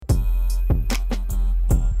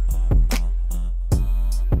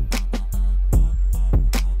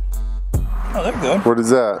good. What is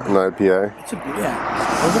that? An IPA? It's a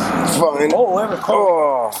yeah. Fine. Oh, whatever.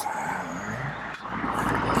 Oh.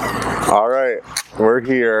 All right, we're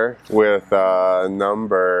here with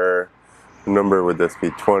number would this be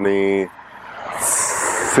 26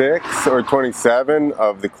 or 27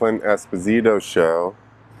 of the Clint Esposito show.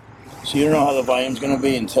 So you don't know how the volume's going to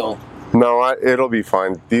be until... No, it'll be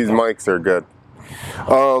fine. These mics are good.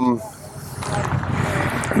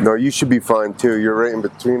 No, you should be fine too. You're right in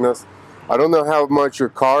between us. I don't know how much your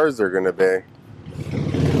cars are going to be.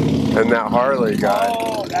 And that Harley guy.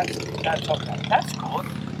 Oh, that's okay. That's cool.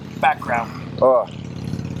 Background. Oh.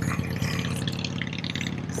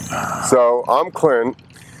 So I'm Clint.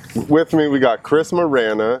 With me we got Chris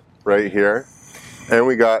Morena right here, and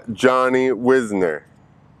we got Johnny Wisner.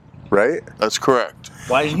 Right? That's correct.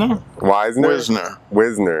 Wisner?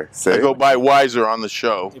 Wisner. See? I go by Wiser on the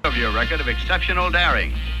show. Of your record of exceptional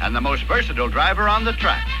daring and the most versatile driver on the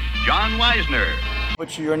track, John Wisner.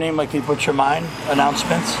 What's your name? Like you put your mine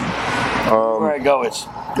announcements? Where I go, it's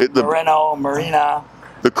Morena.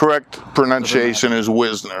 The correct pronunciation is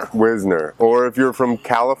Wisner. Wisner. Or if you're from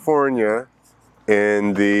California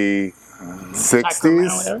in the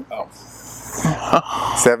 60s,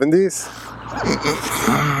 70s,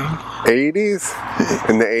 80s,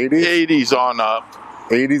 in the 80s? 80s on up.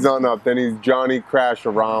 80s on up, then he's Johnny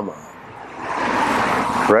Crasharama.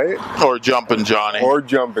 Right? Or Jumpin' Johnny. Or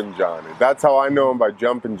Jumpin' Johnny. That's how I know him, by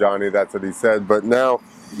Jumpin' Johnny. That's what he said. But now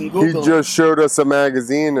he just showed us a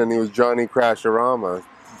magazine and he was Johnny Crasharama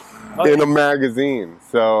in a magazine.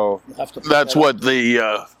 So that's what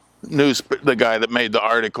the the guy that made the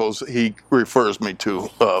articles, he refers me to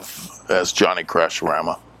as Johnny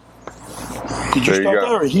Crasharama. Did you start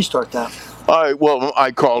that or did he start that?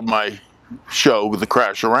 I called my show the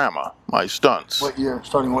Crasharama, my stunts. What year?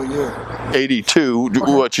 Starting what year? 82,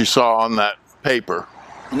 what you saw on that paper.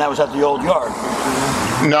 And that was at the old yard?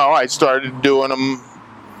 No, I started doing them,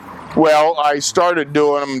 I started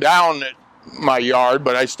doing them down at my yard,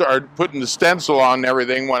 but I started putting the stencil on and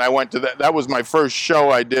everything when I went to that. That was my first show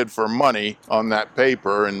I did for money on that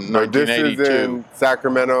paper in 1982. This is in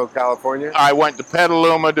Sacramento, California? I went to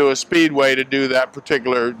Petaluma to a speedway to do that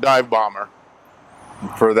particular dive bomber.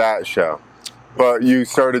 For that show. But you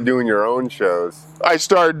started doing your own shows. I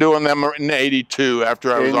started doing them in 82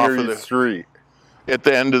 after I was off of the street. At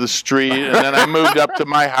the end of the street, and then I moved up to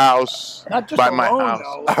my house. Not just by alone,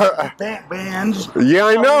 my house. Bands. Yeah,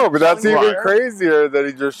 I know, but that's even crazier that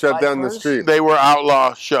he just shut down the street. They were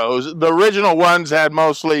outlaw shows. The original ones had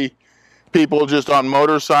mostly people just on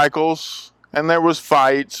motorcycles, and there was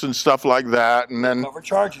fights and stuff like that. And then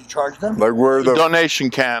Overcharge? You charge them? Like were the donation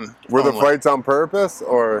can. Were the fights on purpose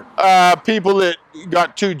or? People that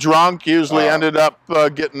got too drunk usually ended up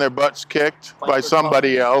getting their butts kicked by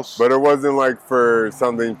somebody else. But it wasn't like for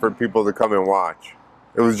something for people to come and watch.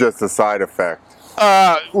 It was just a side effect.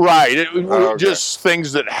 Right. It was just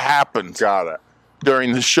things that happened. Got it.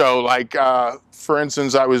 During the show. Like, for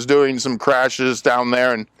instance, I was doing some crashes down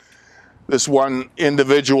there, and this one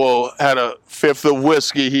individual had a fifth of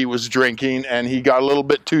whiskey he was drinking, and he got a little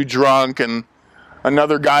bit too drunk, and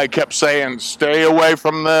another guy kept saying, stay away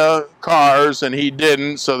from the cars, and he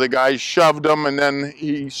didn't, so the guy shoved him, and then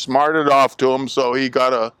he smarted off to him, so he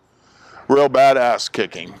got a real bad ass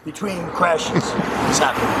kicking. Between crashes.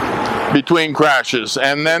 Exactly. Between crashes.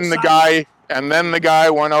 And then the guy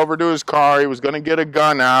went over to his car. He was going to get a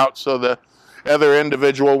gun out, so the other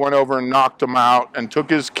individual went over and knocked him out and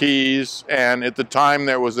took his keys, and at the time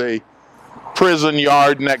there was a prison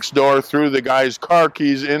yard next door, threw the guy's car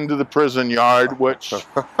keys into the prison yard, which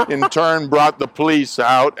in turn brought the police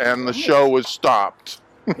out, and the show was stopped.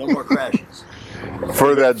 No more crashes.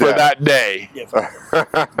 For that day.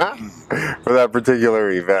 For that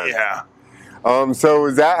particular event. Yeah. So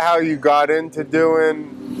is that how you got into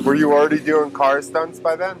were you already doing car stunts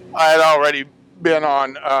by then? I had already been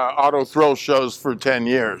on auto thrill shows for 10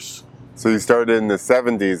 years. So you started in the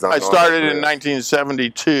 70s? I started in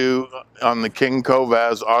 1972 on the King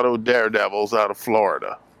Kovaz Auto Daredevils out of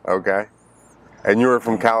Florida. Okay. And you were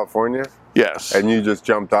from California? Yes. And you just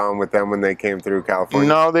jumped on with them when they came through California?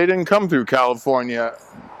 No, they didn't come through California.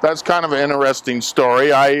 That's kind of an interesting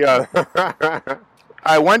story. I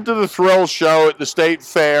went to the thrill show at the State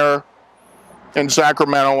Fair in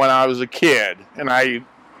Sacramento when I was a kid, and I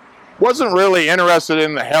wasn't really interested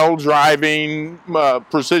in the hell driving,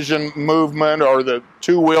 precision movement, or the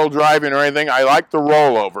two-wheel driving or anything. I liked the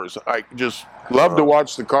rollovers. I just loved to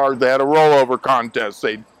watch the cars. They had a rollover contest.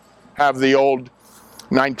 They'd have the old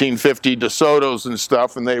 1950 DeSotos and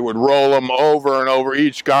stuff, and they would roll them over and over.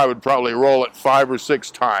 Each guy would probably roll it 5 or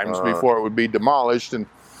 6 times before it would be demolished, and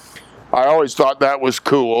I always thought that was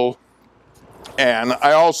cool. And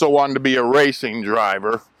I also wanted to be a racing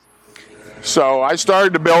driver. So I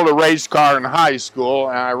started to build a race car in high school,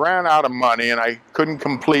 and I ran out of money, and I couldn't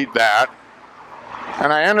complete that.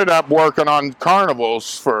 And I ended up working on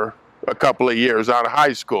carnivals for a couple of years out of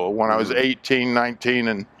high school when I was 18, 19,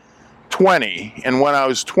 and 20. And when I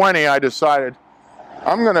was 20, I decided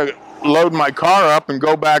I'm going to load my car up and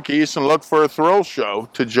go back east and look for a thrill show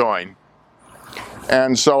to join.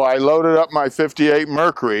 And so I loaded up my 58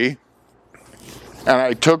 Mercury, and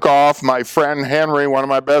I took off. My friend Henry, one of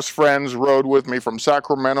my best friends, rode with me from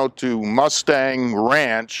Sacramento to Mustang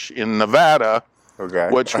Ranch in Nevada,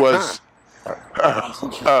 which was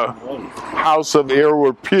a house of ill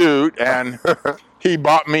repute, and he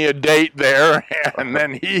bought me a date there, and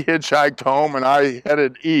then he hitchhiked home, and I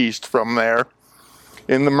headed east from there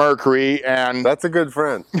in the Mercury. And that's a good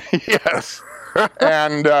friend. Yes.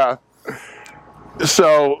 And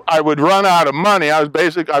so I would run out of money. I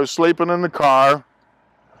was sleeping in the car,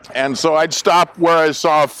 and so I'd stop where I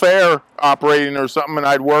saw a fair operating or something, and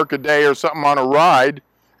I'd work a day or something on a ride,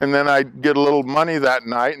 and then I'd get a little money that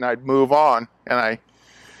night, and I'd move on. And I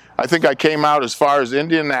think I came out as far as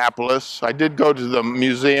Indianapolis. I did go to the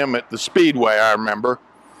museum at the Speedway, I remember.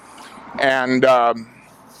 And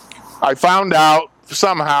I found out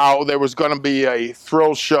somehow there was going to be a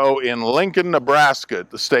thrill show in Lincoln, Nebraska at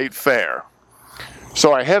the State Fair.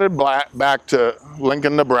 So I headed back to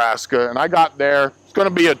Lincoln, Nebraska, and I got there. It's going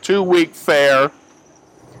to be a 2-week fair,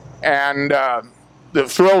 and the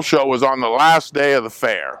thrill show was on the last day of the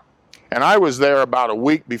fair. And I was there about a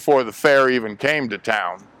week before the fair even came to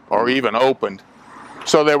town, or even opened.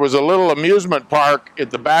 So there was a little amusement park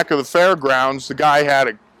at the back of the fairgrounds. The guy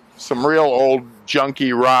had some real old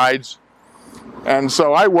junky rides. And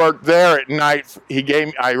so I worked there at night.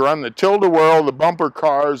 I run the Tilt-A-Whirl, the bumper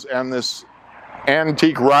cars, and this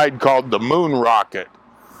antique ride called the Moon Rocket,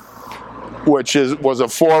 which was a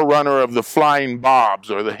forerunner of the Flying Bobs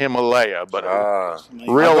or the Himalaya, but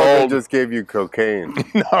real old. They just gave you cocaine.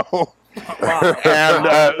 No.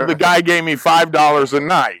 And the guy gave me $5 a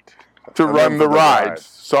night to run the rides.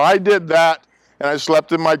 So I did that, and I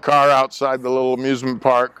slept in my car outside the little amusement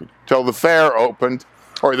park till the fair opened,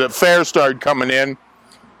 or the fair started coming in.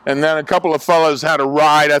 And then a couple of fellas had a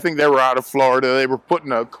ride. I think they were out of Florida. They were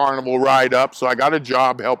putting a carnival ride up, so I got a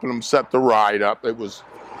job helping them set the ride up. It was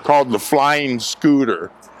called the Flying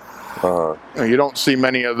Scooter. You don't see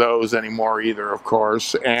many of those anymore either, of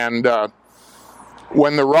course. And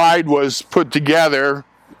when the ride was put together,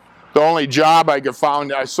 the only job I could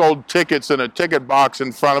find, I sold tickets in a ticket box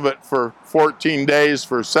in front of it for 14 days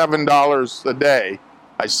for $7 a day.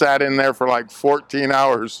 I sat in there for like 14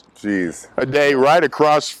 hours a day, right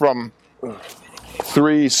across from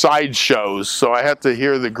 3 side shows. So I had to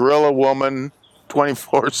hear the Gorilla Woman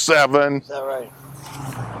 24/7. Is that right?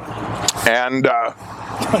 And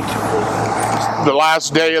the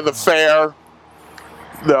last day of the fair,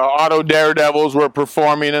 the Auto Daredevils were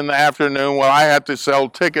performing in the afternoon. Well, I had to sell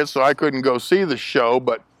tickets, so I couldn't go see the show,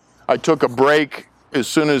 but I took a break as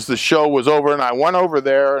soon as the show was over, and I went over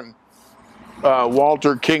there, and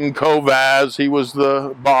Walter King Kovaz, he was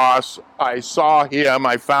the boss. I saw him,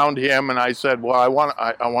 I found him, and I said, well, I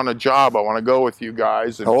want a job. I want to go with you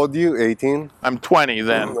guys. And how old are you, 18? I'm 20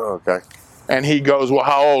 then. Oh, okay. And he goes, well,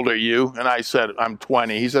 how old are you? And I said, I'm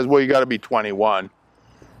 20. He says, well, you got to be 21.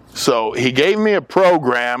 So he gave me a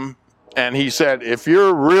program, and he said, if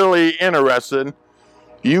you're really interested,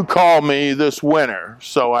 you call me this winter.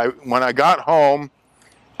 So when I got home,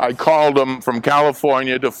 I called him from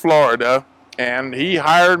California to Florida, and he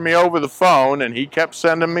hired me over the phone, and he kept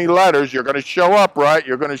sending me letters. You're going to show up, right?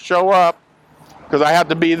 You're going to show up. Because I had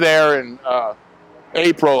to be there in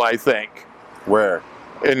April, I think. Where?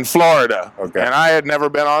 In Florida. Okay. And I had never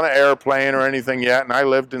been on an airplane or anything yet, and I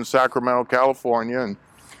lived in Sacramento, California. And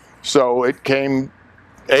so it came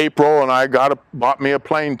April, and I bought me a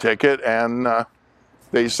plane ticket, and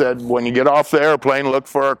they said, when you get off the airplane, look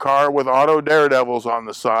for a car with Auto Daredevils on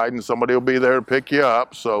the side, and somebody will be there to pick you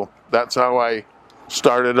up. So that's how I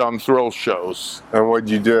started on thrill shows. And what'd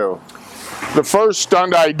you do? The first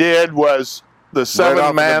stunt I did was the 7-man. Right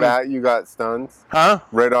off the bat, you got stunts? Huh?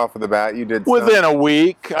 Right off of the bat, you did stunts? Within a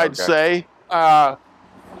week, I'd say. I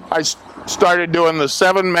started doing the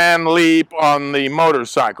 7-man leap on the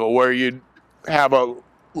motorcycle, where you'd have a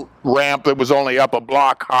ramp that was only up a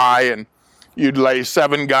block high, and you'd lay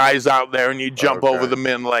 7 guys out there, and you'd jump over the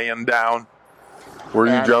men laying down. Were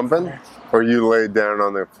you jumping? Or you laid down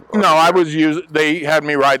on the... No, they had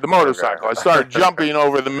me ride the motorcycle. I started jumping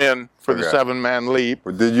over the men for the 7-man leap.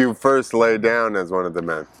 But did you first lay down as one of the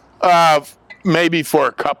men? Maybe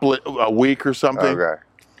for a week or something. Okay.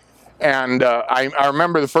 And I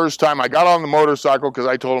remember the first time I got on the motorcycle because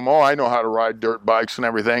I told him, oh, I know how to ride dirt bikes and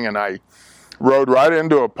everything. And I rode right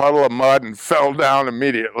into a puddle of mud and fell down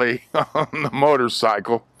immediately on the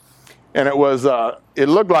motorcycle. And it was, it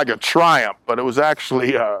looked like a Triumph, but it was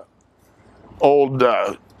actually old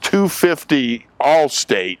 250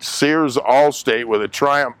 Allstate, Sears Allstate with a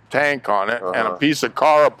Triumph tank on it and a piece of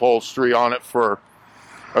car upholstery on it for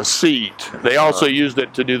a seat. They also used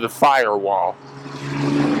it to do the firewall.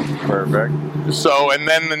 Perfect. So, and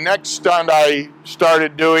then the next stunt I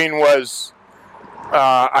started doing was,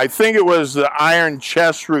 I think it was the iron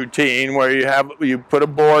chest routine where you put a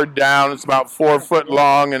board down, it's about 4 foot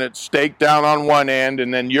long and it's staked down on one end,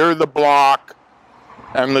 and then you're the block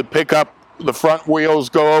and the pickup, the front wheels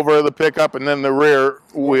go over the pickup and then the rear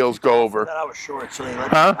wheels go over. I was short, so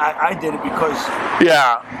I did it because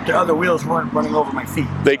the other wheels weren't running over my feet.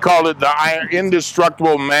 They called it the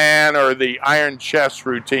indestructible man or the iron chest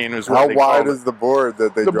routine is what How they called wide it. is the board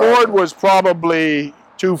that they The drive? board was probably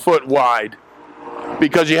 2 foot wide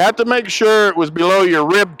because you had to make sure it was below your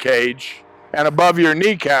rib cage and above your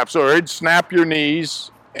kneecaps or it'd snap your knees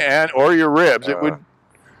or your ribs. It would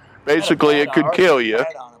basically, it could kill you. It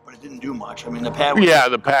didn't do much. I mean, the pad was... Yeah,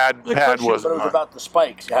 the pad wasn't but it was about the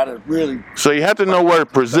spikes. You had to really... So you had to know where to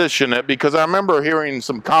position it, because I remember hearing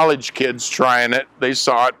some college kids trying it. They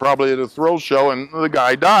saw it probably at a thrill show, and the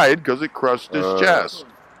guy died because it crushed his chest.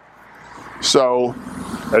 So...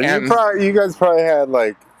 you guys probably had,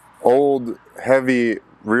 like, old, heavy,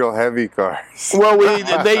 real heavy cars. Well,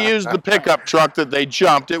 they used the pickup truck that they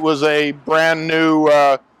jumped. It was a brand new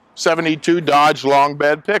 72 Dodge long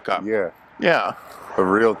bed pickup. Yeah. Yeah. A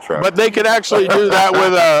real truck. But they could actually do that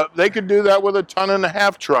with a 1.5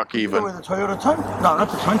 ton truck even. With a Toyota Tundra? No, not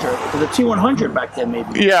the Tundra. With a T100 back then,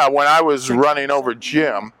 maybe. Yeah, when I was running over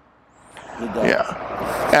Jim.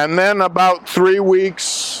 Yeah. And then about 3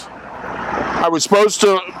 weeks, I was supposed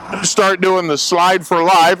to start doing the slide for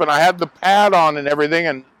life, and I had the pad on and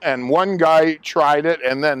everything, and one guy tried it,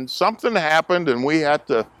 and then something happened, and we had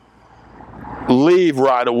to leave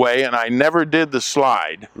right away, and I never did the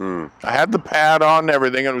slide. I had the pad on and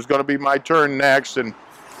everything, and it was going to be my turn next, and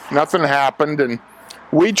nothing happened, and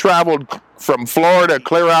we traveled from Florida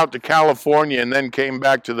clear out to California and then came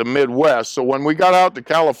back to the Midwest. So when we got out to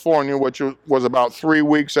California, which was about 3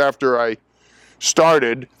 weeks after I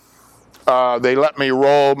started, they let me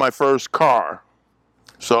roll my first car.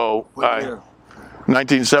 So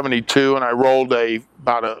 1972, and I rolled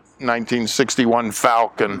about a 1961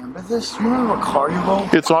 Falcon. Remember this? You remember what car you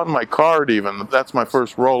rolled? It's on my card even. That's my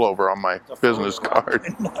first rollover on my business card.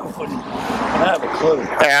 I have a clue.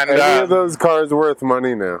 And any of those cars worth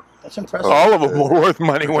money now? That's impressive. All of them were worth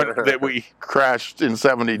money that we crashed in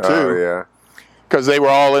 72. Oh, yeah. Because they were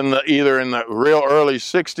all either in the real early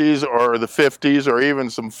 60s or the 50s or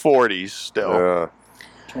even some 40s still. Yeah.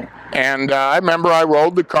 And I remember I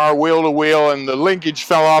rolled the car wheel to wheel, and the linkage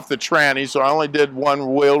fell off the tranny, so I only did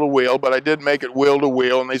one wheel to wheel, but I did make it wheel to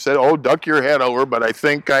wheel, and they said, oh, duck your head over, but I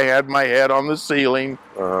think I had my head on the ceiling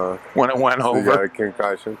when it went over. You got a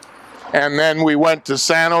concussion. And then we went to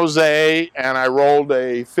San Jose, and I rolled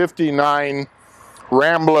a 59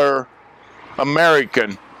 Rambler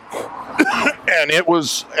American. And I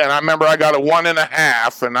remember I got a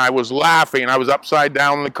 1.5, and I was laughing. I was upside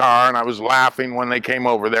down in the car, and I was laughing when they came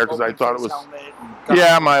over there because I thought it was,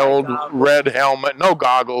 my old red helmet, no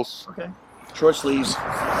goggles. Okay. Short sleeves.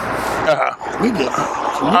 We did.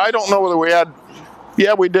 I don't know whether we had,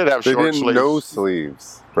 we did have short sleeves. They didn't no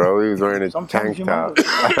sleeves, bro. He was wearing a tank top.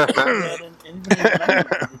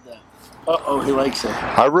 Uh-oh, he likes it.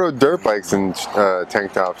 I rode dirt bikes in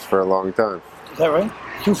tank tops for a long time. Is that right?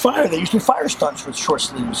 They used to do fire stunts with short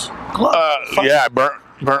sleeves. I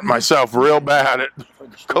burnt myself real bad at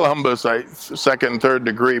Columbus. Second and third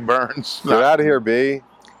degree burns. Get out of here, B.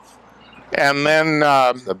 And then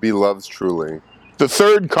the B loves truly. The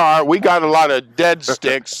third car, we got a lot of dead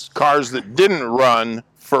sticks, cars that didn't run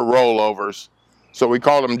for rollovers. So we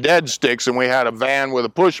called them dead sticks, and we had a van with a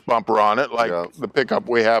push bumper on it, like the pickup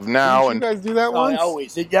we have now. Didn't you guys do that once?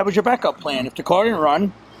 Always. That was your backup plan. If the car didn't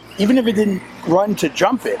run, even if it didn't run to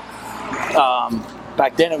jump it,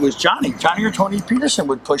 back then it was Johnny or Tony Peterson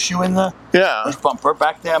would push you in the push bumper.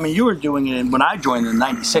 Back then, I mean, you were doing it when I joined in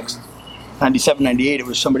 96, 97, 98. It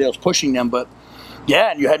was somebody else pushing them, but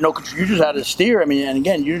and you had no control. You just had to steer. I mean, and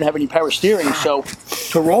again, you didn't have any power steering, so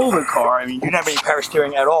to roll the car, I mean, you didn't have any power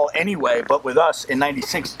steering at all anyway. But with us in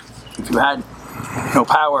 96, if you had no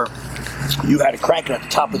power, you had to crank it at the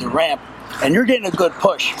top of the ramp, and you're getting a good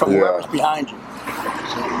push from whoever's behind you.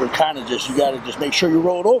 So we're kind of you got to just make sure you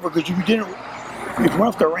roll it over, because if you didn't if you went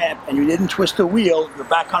off the ramp and you didn't twist the wheel, you're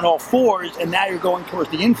back on all fours, and now you're going towards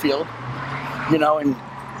the infield, and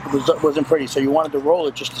it wasn't pretty. So you wanted to roll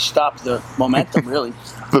it just to stop the momentum, really.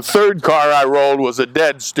 The third car I rolled was a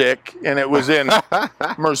dead stick, and it was in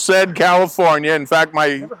Merced, California. In fact,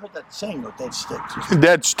 I never heard that saying, though, dead stick.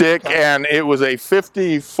 Dead stick, and it was a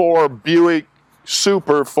 54 Buick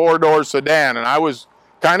Super 4-door sedan, and I was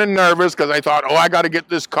kind of nervous because I thought, I got to get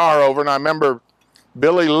this car over. And I remember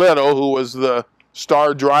Billy Little, who was the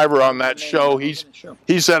star driver on that show, he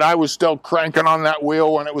said I was still cranking on that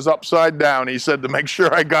wheel when it was upside down. He said to make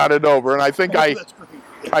sure I got it over, and I think I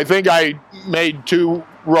made 2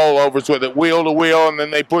 rollovers with it, wheel to wheel, and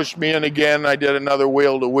then they pushed me in again. I did another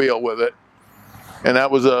wheel to wheel with it, and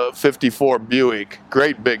that was a 54 Buick,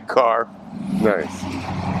 great big car. Nice.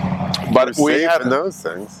 But you were safe in those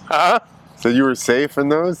things. Huh? So you were safe in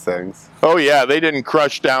those things. Oh yeah, they didn't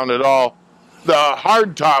crush down at all. The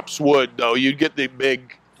hard tops would, though. You'd get the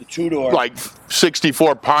big, the 2-door, like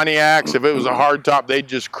 64 Pontiacs. If it was a hard top, they'd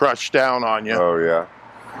just crush down on you. Oh yeah.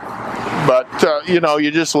 But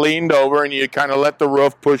you just leaned over and you kind of let the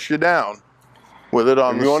roof push you down with it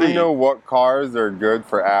on the seat. If you want to know what cars are good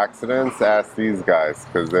for accidents, ask these guys,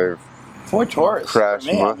 because they've Ford Taurus crashed.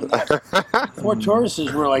 Ford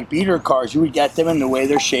Tauruses were like beater cars. You would get them in the way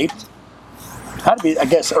they're shaped. Had to be, I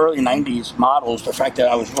guess, early 90s models. The fact that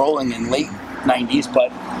I was rolling in late 90s,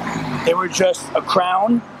 but they were just a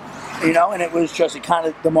crown, and it was just kind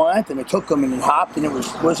of the momentum. It took them and it hopped, and it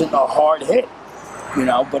wasn't a hard hit,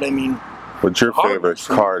 But I mean, what's your favorite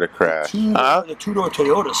car to crash? The 2-door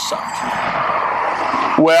Toyota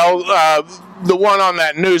sucked. Well, the one on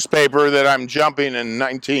that newspaper that I'm jumping in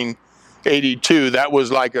 1982, that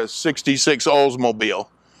was like a 66 Oldsmobile.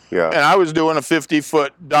 Yeah. And I was doing a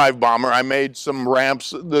 50-foot dive bomber. I made some ramps.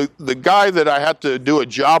 The guy that I had to do a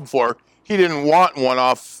job for, he didn't want one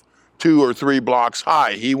off 2 or 3 blocks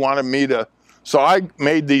high. He wanted me to. So I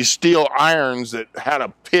made these steel irons that had a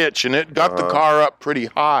pitch, and it got the car up pretty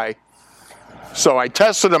high. So I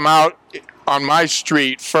tested them out on my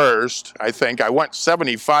street first. I think I went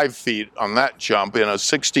 75 feet on that jump in a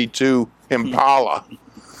 62 Impala.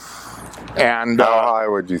 And how high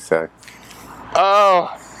would you say?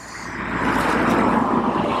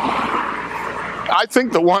 I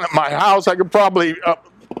think the one at my house, I could probably up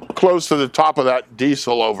close to the top of that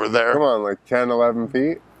diesel over there. Come on, like 10, 11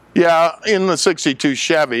 feet? Yeah, in the 62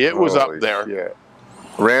 Chevy. It was up Holy there. Shit.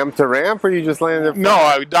 Ramp to ramp, or you just landed? No,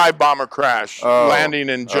 I dive bomber crash, landing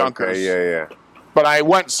in junkers. Okay, yeah. But I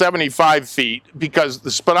went 75 feet because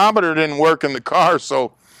the speedometer didn't work in the car,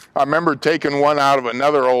 so I remember taking one out of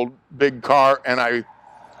another old big car, and I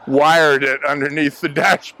wired it underneath the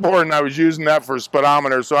dashboard, and I was using that for a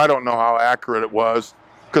speedometer, so I don't know how accurate it was,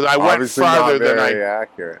 because I went farther than I... Obviously not very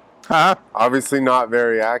accurate. Huh? Obviously not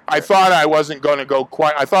very accurate. I thought I wasn't going to go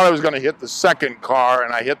quite... I thought I was going to hit the second car,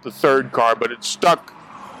 and I hit the third car, but it stuck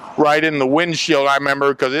right in the windshield, I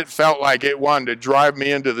remember, because it felt like it wanted to drive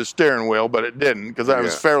me into the steering wheel, but it didn't, because I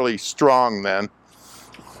was fairly strong then.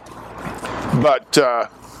 But...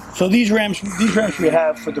 So these ramps we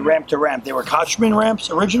have for the ramp to ramp, they were Kochman ramps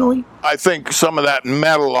originally? I think some of that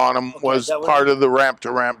metal on them was part of the ramp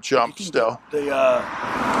to ramp jump still. The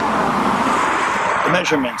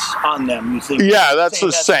measurements on them, you think? Yeah, that's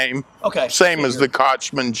the same. Okay. Same as the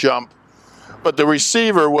Kochman jump. But the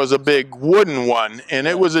receiver was a big wooden one, and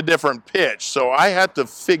it was a different pitch. So I had to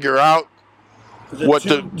figure out what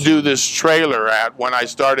to do this trailer at when I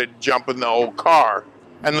started jumping the old car.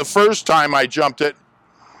 And the first time I jumped it,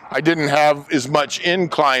 I didn't have as much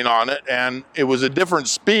incline on it, and it was a different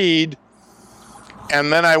speed.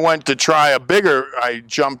 And then I went to try a bigger, I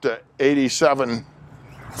jumped a 87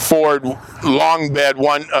 Ford long bed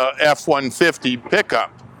F-150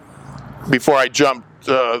 pickup before I jumped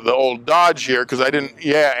the old Dodge here, because I didn't,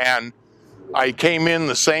 and I came in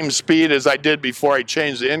the same speed as I did before I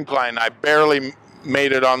changed the incline. I barely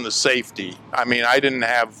made it on the safety. I mean, I didn't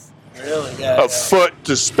have a foot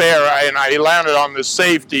to spare, and I landed on the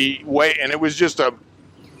safety way, and it was just a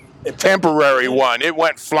temporary one. It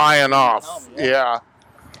went flying off. Yeah.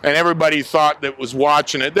 And everybody thought that was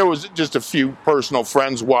watching it. There was just a few personal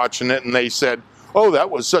friends watching it, and they said, "Oh, that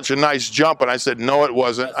was such a nice jump." And I said, "No, it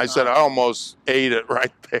wasn't." I said, "I almost ate it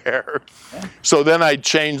right there." Yeah. So then I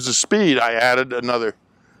changed the speed. I added another,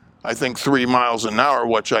 I think, 3 miles an hour,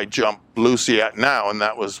 which I jump Lucy at now, and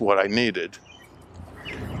that was what I needed.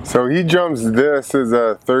 So he jumps this as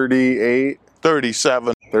a 38?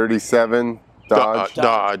 37. 37 Dodge?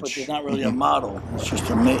 Dodge. But there's not really a model. It's just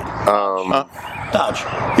a Dodge.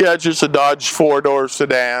 Yeah, it's just a Dodge 4-door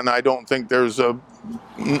sedan. I don't think there's a...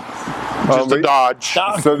 Just a Dodge.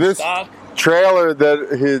 So this trailer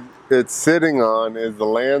that it's sitting on is the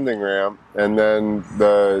landing ramp, and then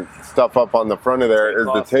the stuff up on the front of there is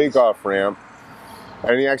the takeoff ramp.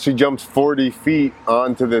 And he actually jumps 40 feet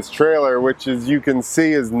onto this trailer, which, as you can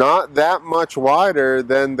see, is not that much wider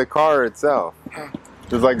than the car itself.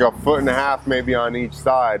 There's like 1.5 feet maybe on each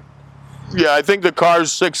side. Yeah, I think the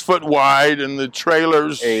car's 6 foot wide and the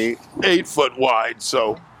trailer's 8 foot wide,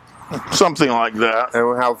 so something like that.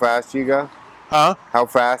 And how fast do you go? Huh? How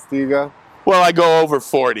fast do you go? Well, I go over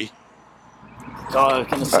 40. I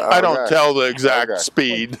I don't tell the exact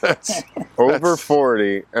speed. Over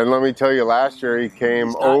 40, and let me tell you, last year he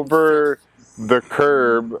came over the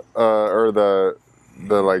curb or the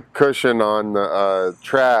like cushion on the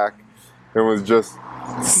track and was just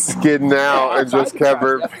skidding out and just kept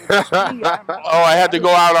her. Oh, I had to go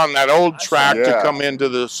out on that old track to come into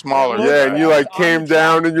the smaller track. Yeah, and you like came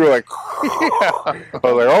down and you were like, I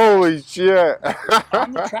was like, holy shit.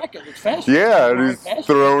 On the track, it looks fast. Yeah, and he's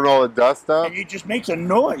throwing all the dust up. And it just makes a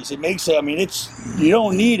noise. It makes, I mean, you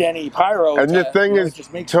don't need any pyro. And the thing is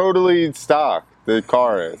totally stock, the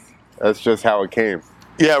car is. That's just how it came.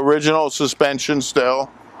 Yeah, original suspension still.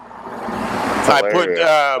 I put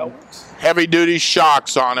heavy-duty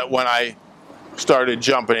shocks on it when I started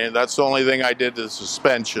jumping it. That's the only thing I did to the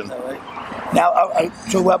suspension. Now,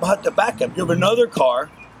 so about the backup, you have another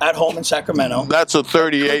car at home in Sacramento. That's a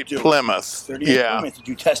 38 Plymouth. 38 Plymouth. Did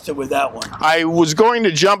you test it with that one? I was going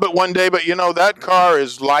to jump it one day, but you know, that car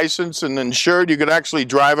is licensed and insured. You could actually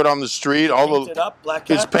drive it on the street. Painted up, black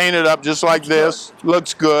hat? It's painted up just like this.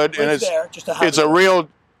 Looks good. And it's a real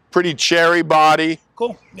pretty cherry body.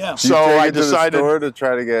 Cool, yeah. So I decided to the store to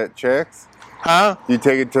try to get chicks. Huh? You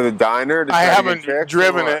take it to the diner to try I to get chicks? haven't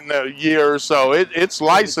driven it in a year or so. It's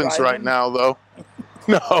licensed right now, though.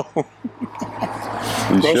 No.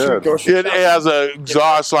 You should. It has an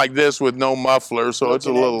exhaust like this with no muffler, so it's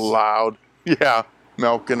a little loud. Yeah,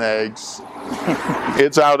 milk and eggs.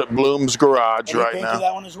 It's out at Bloom's garage right now.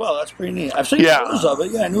 That one as well. That's pretty neat. I've seen photos of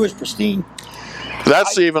it. Yeah, I knew it was pristine.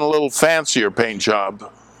 That's even a little fancier paint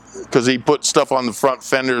job, because he put stuff on the front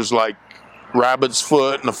fenders like rabbit's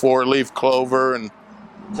foot and a 4-leaf clover and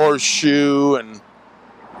horseshoe and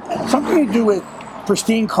something to do with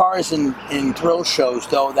pristine cars in thrill shows,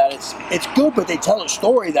 though, that it's good, but they tell a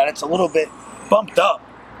story that it's a little bit bumped up.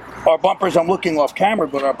 Our bumpers, I'm looking off camera,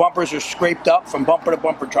 but our bumpers are scraped up from bumper to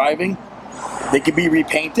bumper driving. They could be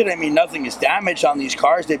repainted. I mean, nothing is damaged on these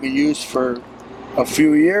cars. They've been used for a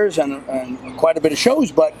few years and quite a bit of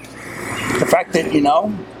shows, but the fact that, you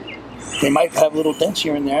know, they might have little dents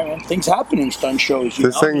here and there, and things happen in stunt shows.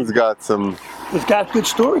 This thing's got some... It's got a good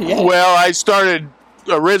story, yeah. Well,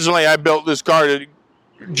 originally I built this car to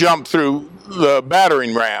jump through the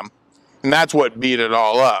battering ram, and that's what beat it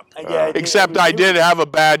all up. Except I did have a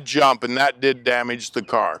bad jump, and that did damage the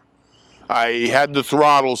car. I had the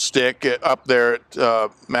throttle stick up there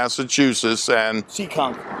at Massachusetts and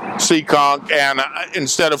Seekonk, and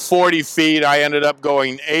instead of 40 feet, I ended up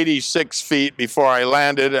going 86 feet before I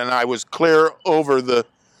landed, and I was clear over the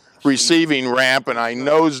receiving ramp, and I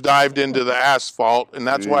nosedived into the asphalt, and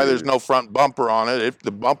that's why there's no front bumper on it.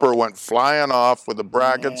 The bumper went flying off with the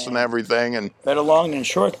brackets and everything, and better long than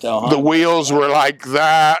short, though, huh? The wheels were like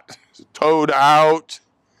that, towed out.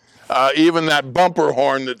 Even that bumper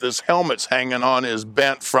horn that this helmet's hanging on is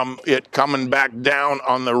bent from it coming back down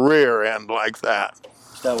on the rear end like that.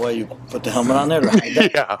 Is that why you put the helmet on there?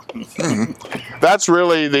 Yeah. That's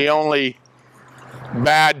really the only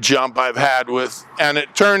bad jump I've had with, and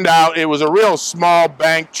it turned out it was a real small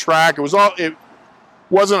bank track. It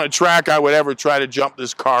wasn't a track I would ever try to jump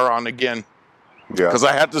this car on again, because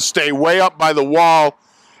I had to stay way up by the wall,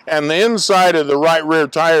 and the inside of the right rear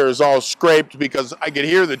tire is all scraped because I could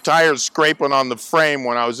hear the tires scraping on the frame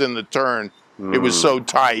when I was in the turn. It was so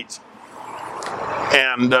tight,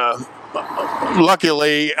 and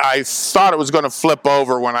luckily I thought it was going to flip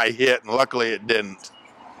over when I hit, and luckily it didn't.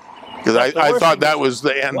 Because I thought that was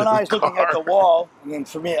the end of the car. One eye's looking at the wall, and then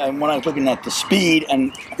for me, one eye's looking at the speed,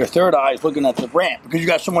 and your third eye is looking at the ramp. Because you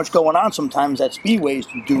got so much going on sometimes at speedways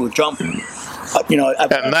to do a jump. And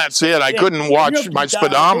that's it. I couldn't watch my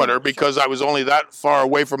speedometer because I was only that far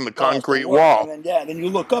away from the concrete wall. And then you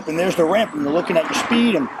look up, and there's the ramp, and you're looking at your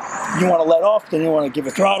speed, and you want to let off, then you want to give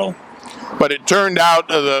a throttle. But it turned out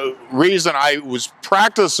the reason I was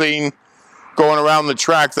practicing going around the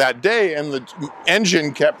track that day, and the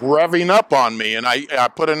engine kept revving up on me, and I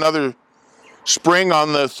put another spring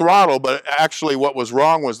on the throttle, but actually what was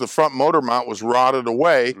wrong was the front motor mount was rotted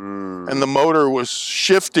away, and the motor was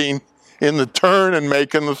shifting in the turn and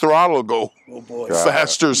making the throttle go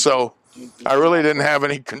faster, so I really didn't have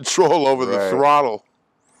any control over the throttle.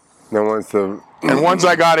 Then once the And once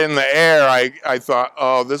I got in the air, I thought,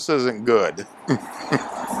 oh, this isn't good.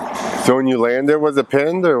 So when you landed, was it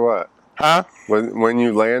pinned or what? Huh? When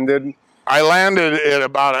you landed? I landed at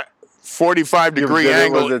about a 45-degree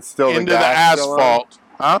angle was it still into the asphalt.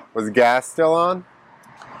 Huh? Was gas still on?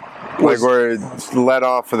 Like where it let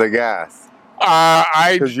off of the gas?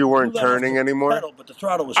 Because you weren't turning anymore? Pedal, but the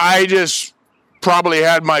throttle was I just probably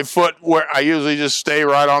had my foot where I usually just stay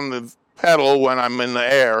right on the pedal when I'm in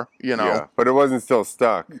the air, you know. Yeah, but it wasn't still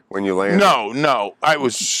stuck when you landed? No. I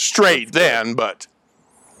was straight then, but,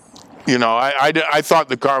 you know, I thought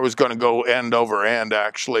the car was going to go end over end,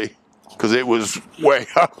 actually, because it was way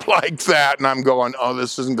up like that, and I'm going, oh,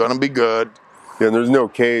 this isn't going to be good. Yeah, and there's no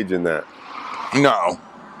cage in that. No.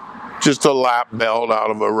 Just a lap belt out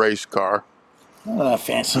of a race car. None of that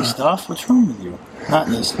fancy stuff. What's wrong with you? Not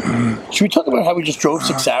in this. Should we talk about how we just drove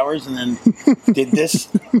 6 hours and then did this?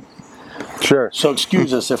 Sure. So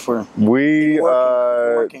excuse us if we're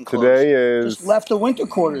working today is just left the winter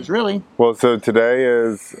quarters, really. Well, so today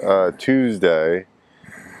is Tuesday.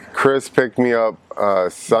 Chris picked me up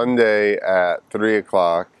Sunday at 3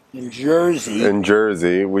 o'clock in Jersey. In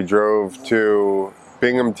Jersey, we drove to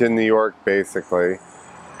Binghamton, New York, basically.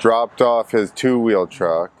 Dropped off his 2-wheel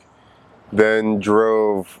truck. Then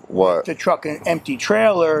drove what? The truck, an empty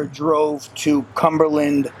trailer, drove to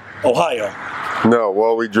Cumberland, Ohio. No,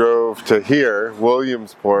 well, we drove to here,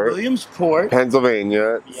 Williamsport,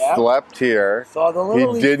 Pennsylvania. Yep. Slept here. Saw the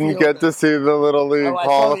Little League didn't get to see the Little League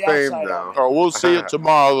Hall of Fame, though. Oh, we'll see it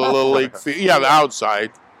tomorrow, the Little League field. Yeah, the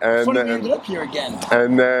outside. And funny we ended up here again.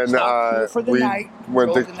 And then for the night,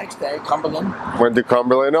 drove the next day, Cumberland. Went to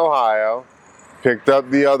Cumberland, Ohio. Picked up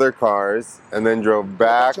the other cars and then drove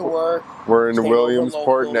back. We're in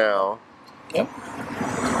Williamsport now. Yep.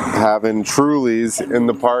 Having Trulies in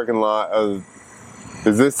the parking lot of.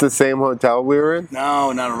 Is this the same hotel we were in?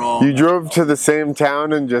 No, not at all. You drove to the same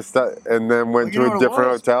town and just and then went to a different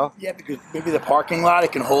hotel? Yeah, because maybe the parking lot,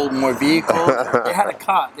 it can hold more vehicles. They had a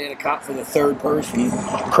cot. They had a cot for the third person.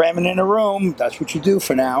 Cramming in a room. That's what you do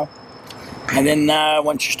for now. And then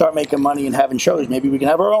once you start making money and having shows, maybe we can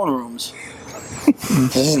have our own rooms.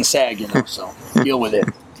 This isn't SAG, you know, so deal with it.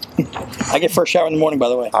 I get first shower in the morning, by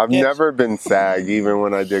the way. I've never been SAG, even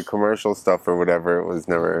when I did commercial stuff or whatever. It was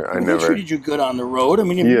never. I never treated you good on the road. I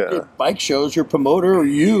mean, if you did bike shows, your promoter or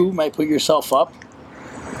you might put yourself up.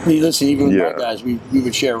 I mean, listen, even with my guys, we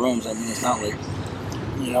would share rooms. I mean, it's not like,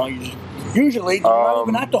 you know, usually you're not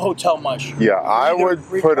even at the hotel much. Yeah, I would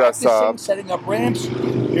put us up. Setting up ramps.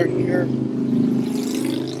 You're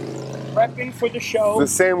prepping for the show. The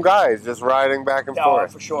same guys, just riding back and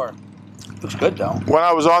forth. For sure. Looks good, though. When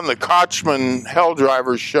I was on the Kochman Hell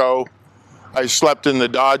Drivers show, I slept in the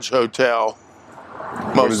Dodge Hotel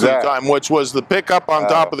most of the time, which was the pickup on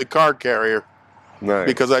top of the car carrier. Nice.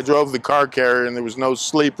 Because I drove the car carrier and there was no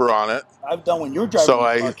sleeper on it. I've done when you're driving the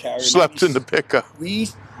car carrier. So I slept in the pickup.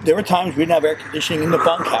 There were times we didn't have air conditioning in the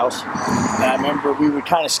bunkhouse. And I remember we would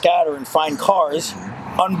kind of scatter and find cars,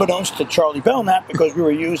 unbeknownst to Charlie Belknap, because we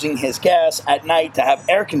were using his gas at night to have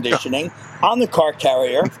air conditioning on the car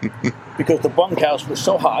carrier because the bunkhouse was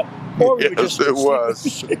so hot. Or we would just it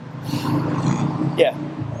was. Yeah.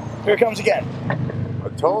 Here it comes again. I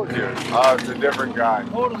told you. Oh, it's a different guy.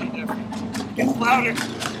 Totally different. Get louder.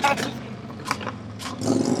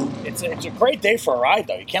 It's a great day for a ride,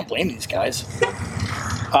 though. You can't blame these guys.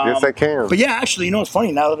 Yes, I can. But yeah, actually, you know, it's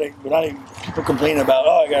funny now that people complain about,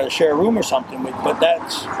 I got to share a room or something. But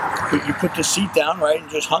that's, you put the seat down, right, and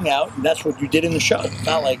just hung out, and that's what you did in the show. It's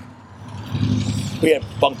not like we had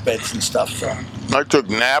bunk beds and stuff. So I took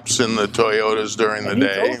naps in the Toyotas during the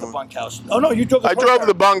day. You drove the bunkhouse. Oh no, you drove the bunkhouse. I drove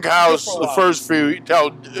the bunkhouse the first few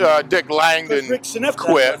till Dick Langdon Rick Snefton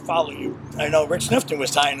quit. Follow you. I know Rick Snefton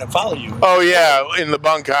was trying to follow you. Oh yeah, in the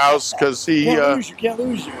bunkhouse because he can't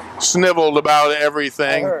lose you. Sniveled about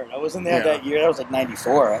everything. I heard. I was in there that year. That was like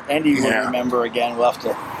 '94. Andy will remember again. We'll have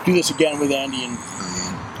to do this again with Andy and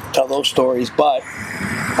tell those stories. But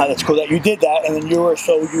that's cool that you did that, and then you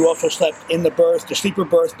also slept in the berth, the sleeper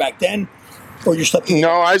berth back then, or you slept?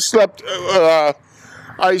 No, I slept.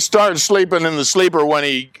 I started sleeping in the sleeper when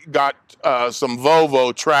he got some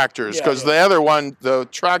Volvo tractors, because the other one, the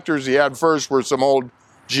tractors he had first were some old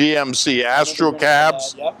GMC Astro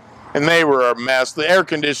cabs. And they were a mess. The air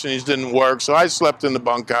conditionings didn't work, so I slept in the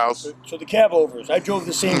bunkhouse. So the cab overs. I drove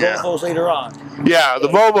the same Volvos later on. Yeah, the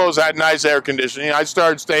Volvos had nice air conditioning. I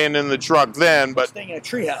started staying in the truck then, but staying in a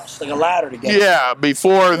treehouse, like a ladder to get. Yeah,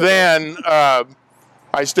 before then, I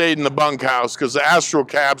stayed in the bunkhouse because the Astro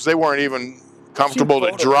cabs, they weren't even comfortable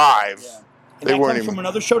to drive. Yeah. And they weren't even from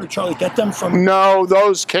another show. Did Charlie get them from? No,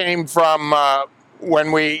 those came from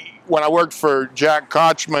when we when I worked for Jack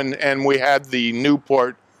Kochman and we had the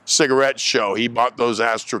Newport cigarette show. He bought those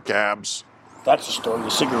Astrocabs. That's the story, the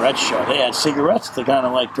cigarette show. They had cigarettes to kind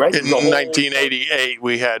of like, right? In 1988,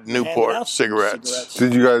 we had Newport cigarettes.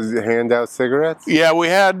 Did you guys hand out cigarettes? Yeah, we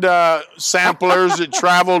had samplers that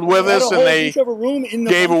traveled with us, and they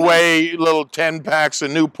gave away little 10 packs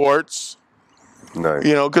of Newports. Nice.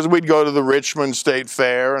 You know, because we'd go to the Richmond State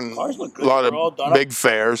Fair and a lot of big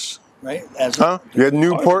fairs. Right? You had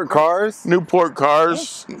Newport cars? Newport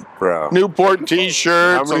cars. Bro. Newport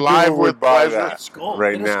T-shirts, Alive with Pleasure.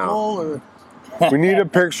 Right now. We need a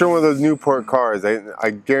picture of one of those Newport cars. I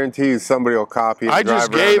guarantee you somebody will copy it. I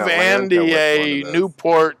just gave Andy a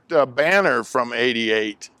Newport banner from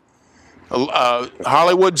 '88.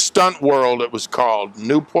 Hollywood Stunt World, it was called.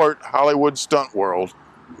 Newport Hollywood Stunt World.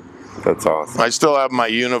 That's awesome. I still have my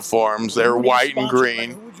uniforms. They're white and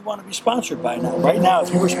green. Who would you want to be sponsored by now? Right now,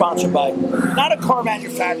 if you were sponsored by, not a car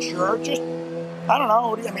manufacturer, just, I don't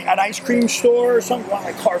know, I mean, an ice cream store or something,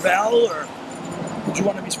 like Carvel, or would you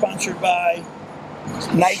want to be sponsored by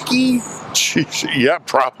Nike? Jeez, yeah,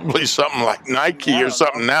 probably something like Nike or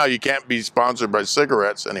something. Now you can't be sponsored by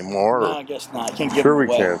cigarettes anymore. No, I guess not. I can't give Sure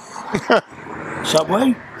them we away. can.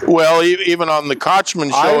 Subway? Well, even on the Kochman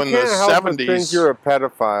show in the 70s. I think you're a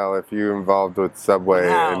pedophile if you're involved with Subway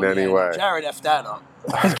in any way. Jared F that up.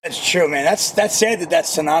 That's true, man. That's sad that that's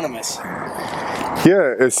synonymous.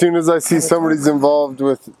 Yeah, as soon as I see somebody's involved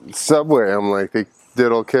with Subway, I'm like, they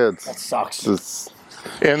diddle kids. That sucks.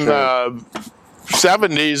 In the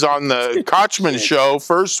 70s on the Kochman show,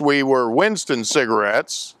 first we were Winston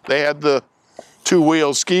cigarettes. They had the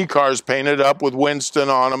two-wheel ski cars painted up with Winston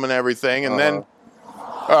on them and everything. And then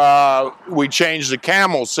we changed to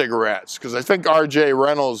Camel cigarettes because I think R.J.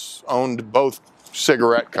 Reynolds owned both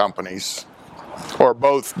cigarette companies or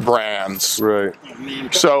both brands. Right.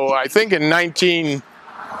 So I think in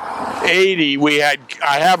 1980 I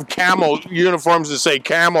have Camel uniforms that say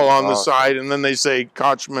Camel on the side, and then they say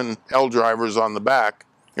Kochman L drivers on the back,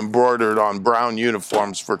 embroidered on brown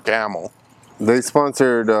uniforms for Camel. They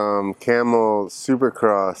sponsored Camel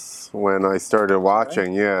Supercross when I started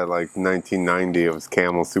watching. Yeah, like 1990, it was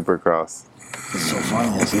Camel Supercross. It's so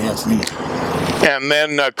funny. That's neat. And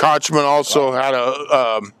then Kochman also had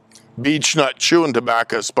a Beech Nut Chewing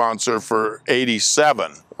Tobacco sponsor for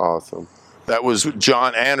 '87. Awesome. That was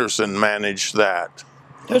John Anderson managed that.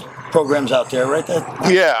 There's programs out there, right?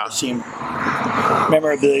 That seem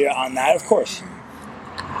memorabilia on that, of course.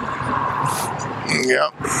 Yeah.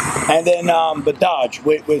 And then, but Dodge,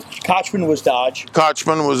 with Kochman was Dodge.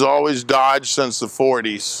 Kochman was always Dodge since the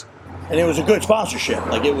 40s. And it was a good sponsorship.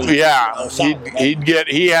 Like it was. Yeah, solid,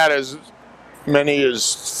 he had as many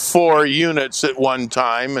as 4 units at one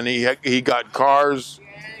time, and he got cars,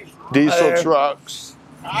 diesel trucks.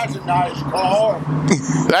 That's a nice car.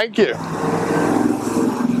 Thank you.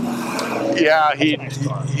 Yeah,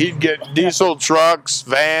 he'd get diesel trucks,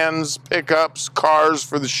 vans, pickups, cars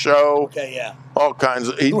for the show. Okay, yeah. All kinds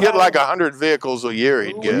of. He'd get like 100 vehicles a year.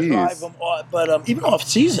 He'd get. Drive them, but even off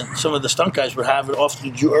season, some of the stunt guys would have it off.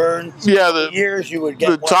 Did you earn? Yeah, the years you would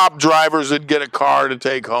get. The top drivers would get a car to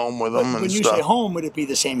take home with them and when stuff. When you say home, would it be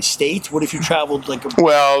the same state? What if you traveled like?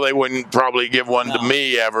 Well, they wouldn't probably give one to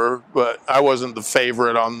me ever, but I wasn't the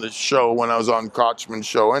favorite on the show when I was on Kochman's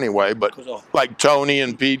show anyway. But like Tony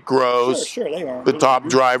and Pete Gross, sure, they are. The top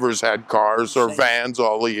drivers had cars or vans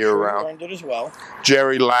all the year round. Earned it as well.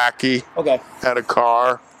 Jerry Lackey had a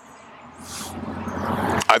car.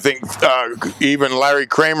 I think even Larry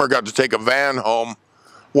Kramer got to take a van home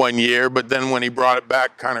one year, but then when he brought it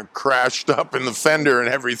back, kind of crashed up in the fender and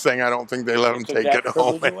everything. I don't think they let him take it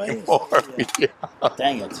home anymore. Yeah.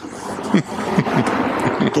 Dang it.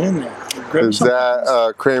 Get in there. Is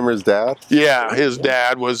that Kramer's dad? Yeah, his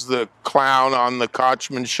dad was the clown on the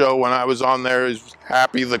Kochman show when I was on there. He was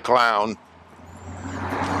Happy the Clown.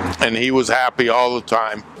 And he was happy all the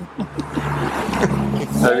time.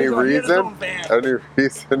 Any reason? Any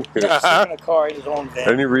reason?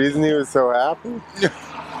 Any reason he was so happy?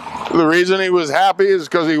 The reason he was happy is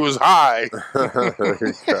because he was high.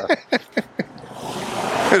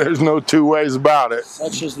 There's no two ways about it.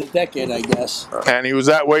 That's just the decade, I guess. And he was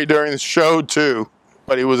that way during the show too.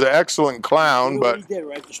 But he was an excellent clown. But he did,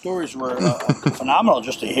 right? The stories were phenomenal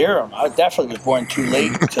just to hear them. I definitely was born too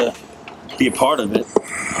late to be a part of it.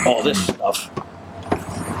 All this stuff.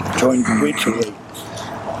 Joined way too late.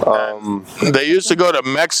 They used to go to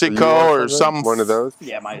Mexico or some. One of those?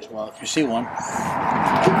 Yeah, might as well. If you see one.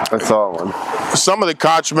 I saw one. Some of the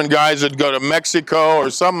Kochman guys would go to Mexico or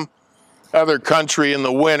some other country in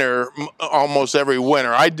the winter, almost every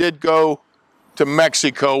winter. I did go to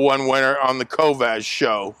Mexico one winter on the Kovaz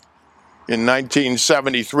show in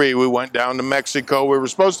 1973, we went down to Mexico. We were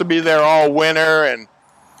supposed to be there all winter, and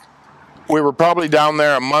we were probably down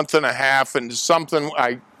there a month and a half, and something,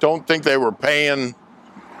 I don't think they were paying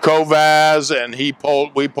Kovaz, and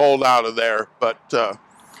we pulled out of there. But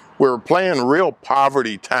we were playing real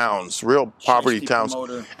poverty towns.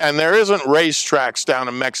 Promoter. And there isn't racetracks down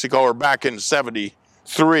in Mexico, or back in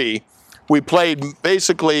 73. We played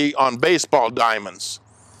basically on baseball diamonds.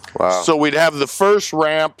 Wow. So we'd have the first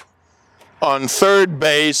ramp on third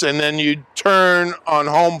base, and then you'd turn on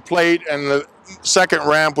home plate, and the second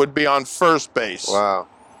ramp would be on first base. Wow.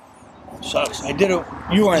 Sucks.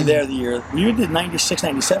 You weren't there the year. You did 96,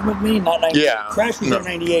 97 with me? Not 98. Yeah. Crash was in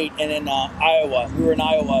 98, and in Iowa. We were in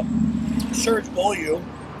Iowa. Serge Beaulieu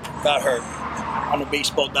got hurt on a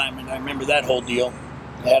baseball diamond. I remember that whole deal.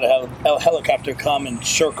 They had to have a helicopter come and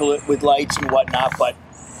circle it with lights and whatnot, but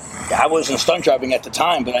I wasn't stunt driving at the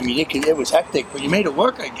time, but I mean, it was hectic, but you made it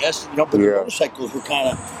work, I guess. But the motorcycles were kind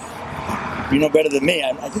of, better than me.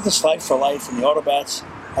 I did the Slide for Life and the Autobats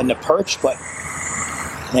and the Perch, but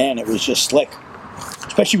man, it was just slick.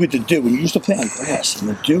 Especially with the dew. We used to play on grass, and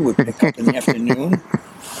the dew would pick up in the afternoon.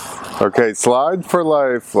 Okay, Slide for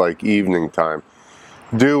Life, like evening time.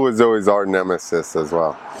 Dew was always our nemesis as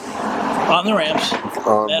well. On the ramps.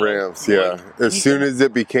 On ramps, yeah. As soon as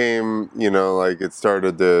it became, like it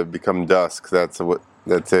started to become dusk, that's it.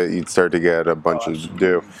 You'd start to get a bunch of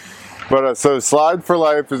dew. But so Slide for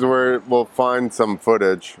Life is where we'll find some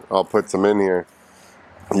footage. I'll put some in here.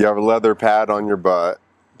 You have a leather pad on your butt,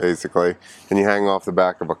 basically, and you hang off the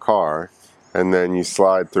back of a car, and then you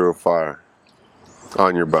slide through a fire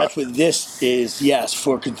on your butt. That's what this is, yes.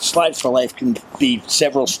 Slide for Life can be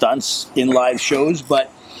several stunts in live shows, but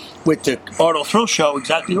with the Auto Thrill Show,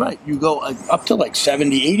 exactly right. You go up to like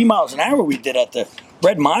 70, 80 miles an hour we did at the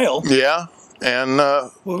Red Mile. Yeah. And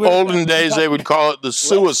olden days, they would call it the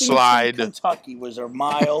suicide. Kentucky was a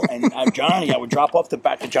mile, and I would drop off the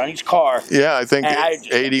back of Johnny's car. Yeah, I think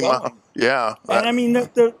 80 miles. Yeah. And I mean,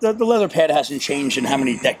 the leather pad hasn't changed in how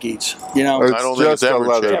many decades? I don't think it's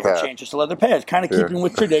ever changed. It's a leather pad. It's kind of keeping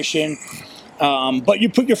with tradition. But you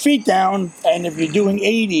put your feet down, and if you're doing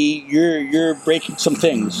 80, you're breaking some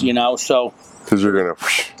things, so. Because you're going to...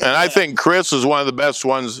 And I think Chris is one of the best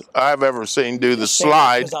ones I've ever seen do the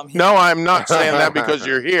slide. No, I'm not saying that because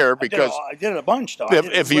you're here. Because I did it a bunch, though.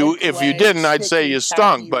 If you didn't, I'd say you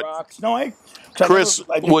stunk. But Chris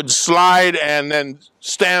would slide and then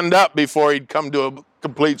stand up before he'd come to a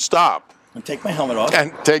complete stop. And take my helmet off.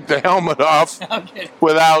 And take the helmet off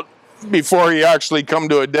before he actually come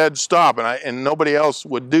to a dead stop, and nobody else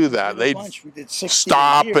would do that. They'd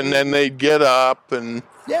stop and then they'd get up and.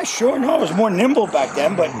 Yeah, sure. No, it was more nimble back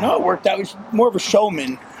then, but no, it worked out. It was more of a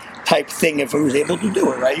showman type thing if he was able to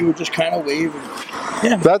do it, right? You would just kind of wave.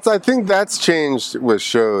 I think that's changed with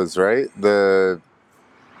shows, right? The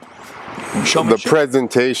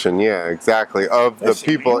presentation, yeah, exactly, of the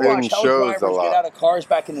people in shows a lot. Get out of cars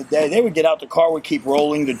back in the day. They would get out, the car would keep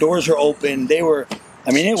rolling, the doors are open. They were.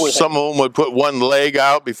 It was. Some of them would put one leg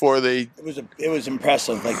out before they. It was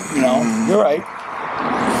impressive. You're right.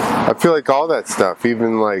 I feel like all that stuff,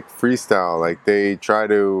 even like freestyle, like they try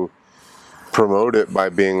to promote it by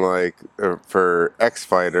being like, for X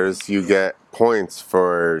fighters, you get points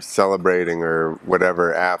for celebrating or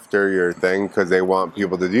whatever after your thing because they want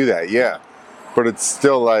people to do that. Yeah, but it's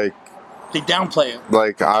still like they downplay it.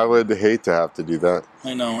 Like I would hate to have to do that.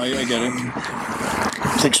 I know. I get it.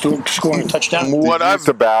 It's like scoring a touchdown. Did you used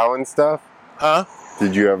to bow and stuff? Huh?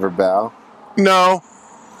 Did you ever bow? No,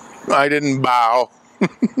 I didn't bow.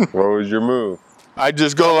 What was your move? I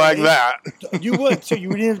just go like that. You would, so you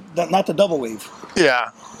would not the double wave. Yeah,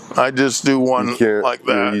 I just do one like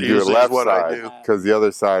that. You do a left side because the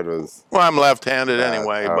other side was. Well, I'm left-handed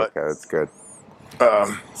anyway, but okay, that's good.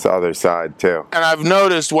 It's the other side too. And I've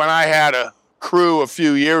noticed when I had a crew a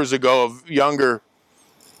few years ago of younger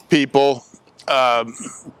people,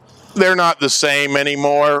 they're not the same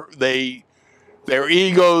anymore. Their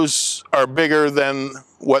egos are bigger than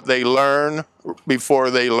what they learn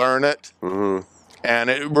before they learn it, and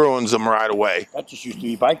it ruins them right away. That just used to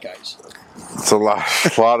be bike guys. It's a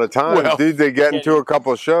lot of times, dude. They get into a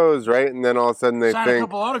couple shows, right, and then all of a sudden they sign think, a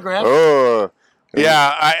couple autographs. Oh,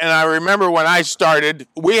 yeah. I remember when I started,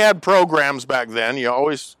 we had programs back then. You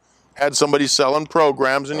always had somebody selling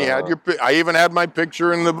programs, and you had your. I even had my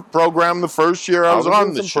picture in the program the first year I was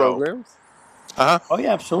on the show. Programs? Oh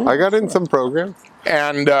yeah, absolutely. I got in some programs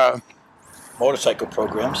and. Motorcycle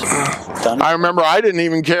programs. I remember I didn't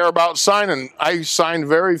even care about signing. I signed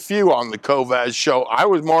very few on the Kovaz show. I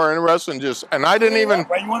was more interested in and I didn't even.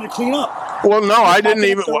 Right, you wanted to clean up. Well, no, I didn't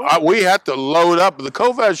even. We had to load up. The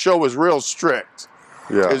Kovaz show was real strict.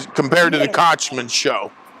 compared to the Kochman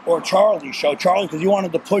show. Or Charlie's show. Charlie, because you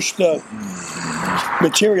wanted to push the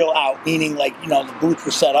material out, meaning like, the booth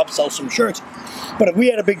was set up, sell some shirts. But if we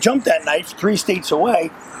had a big jump that night, 3 states away,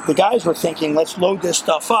 the guys were thinking, let's load this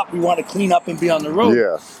stuff up. We want to clean up and be on the road.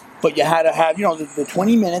 Yeah. But you had to have, the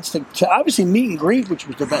 20 minutes to obviously meet and greet, which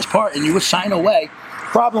was the best part, and you would sign away.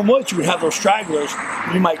 Problem was, you would have those stragglers.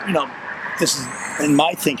 You might, this is in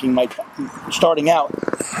my thinking, starting out,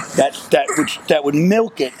 that would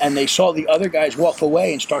milk it, and they saw the other guys walk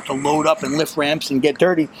away and start to load up and lift ramps and get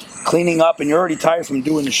dirty, cleaning up, and you're already tired from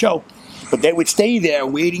doing the show. But they would stay there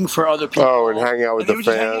waiting for other people. Oh, and hang out with the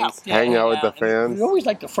fans. Hang out with the fans. It was always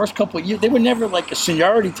like the first couple of years. They were never like a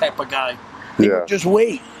seniority type of guy. They would just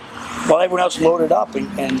wait while everyone else loaded up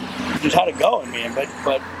and just had it going, man.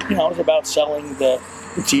 But it was about selling the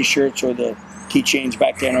T-shirts or the keychains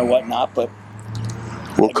back then or whatnot. But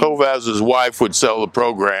Kovaz's wife would sell the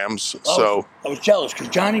programs, so I was jealous because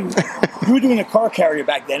Johnny, you were doing a car carrier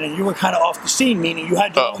back then, and you were kind of off the scene. Meaning you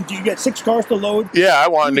had to, you get 6 cars to load. Yeah, I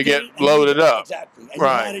wanted to get loaded up. Exactly, and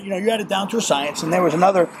right. you had it down to a science, and there was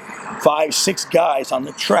another 5, 6 guys on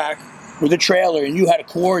the track with a trailer, and you had to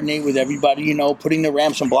coordinate with everybody, putting the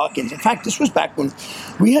ramps and block-ins. In fact, this was back when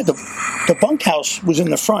we had the bunkhouse was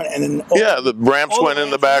in the front, and then the ramps went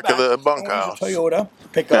in the back of the bunkhouse. Toyota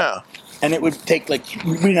pickup. Yeah. And it would take we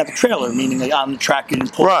didn't have a trailer, meaning on the track you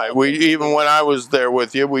didn't pull. Right. Even when I was there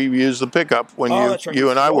with you, we used the pickup when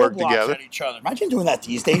you and I worked together. At each other. Imagine doing that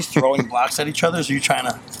these days, throwing blocks at each other. So you're trying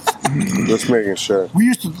to. Just making sure. We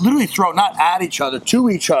used to literally throw not at each other, to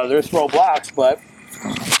each other, throw blocks, but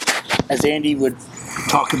as Andy would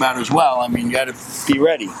talk about as well, I mean, you got to be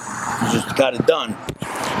ready. You just got it done.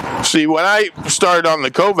 See, when I started on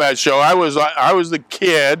the Kovaz show, I was the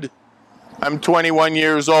kid. I'm 21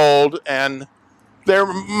 years old, and there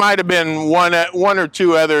might have been one or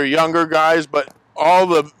two other younger guys, but all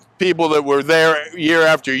the people that were there year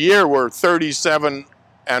after year were 37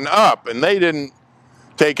 and up, and they didn't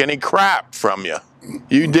take any crap from you.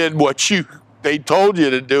 You did what they told you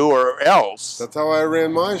to do, or else. That's how I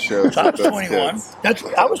ran my show. I was 21.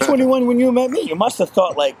 I was 21 when you met me. You must have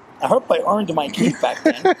thought, I hope I earned my keep back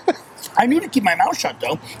then. I knew to keep my mouth shut,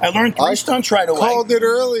 though. I learned 3 stunts right away. I called it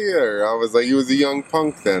earlier. I was like, he was a young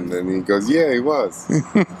punk then. And he goes, yeah, he was.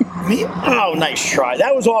 Me? Oh, nice try.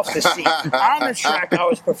 That was off the scene. On the track, I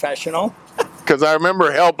was professional. Because I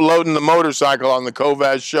remember help loading the motorcycle on the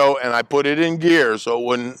Kovaz show, and I put it in gear so it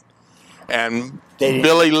wouldn't. And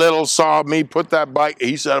Billy Little saw me put that bike.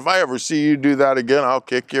 He said, if I ever see you do that again, I'll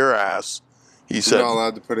kick your ass. He said, you're not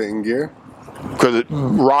allowed to put it in gear? Because it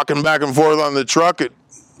rocking back and forth on the truck, it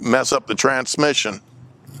mess up the transmission.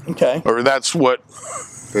 Okay. Or that's what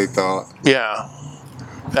they thought. Yeah.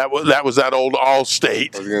 That was that old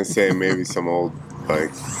Allstate. I was gonna say maybe some old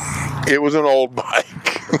bike. It was an old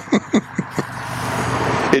bike.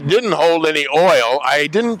 It didn't hold any oil. I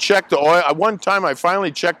didn't check the oil. One time I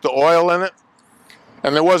finally checked the oil in it,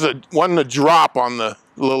 and there wasn't a drop on the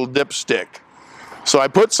little dipstick. So I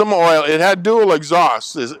put some oil. It had dual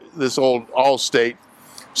exhaust, this old Allstate.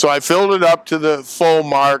 So I filled it up to the full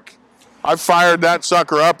mark. I fired that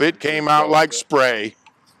sucker up. It came out like spray.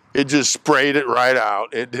 It just sprayed it right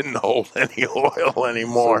out. It didn't hold any oil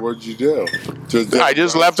anymore. So what'd you do? I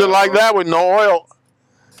just left it like that with no oil.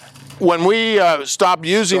 When we stopped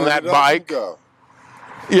using that bike,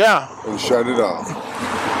 and shut it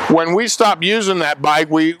off. When we stopped using that bike,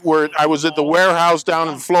 I was at the warehouse down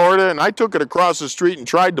in Florida, and I took it across the street and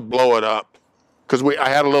tried to blow it up because I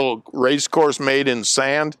had a little race course made in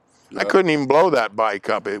sand. I couldn't even blow that bike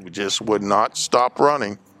up. It just would not stop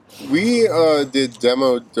running. We did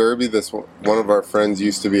demo derby. One of our friends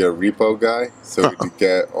used to be a repo guy, so we could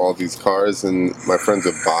get all these cars, and my friends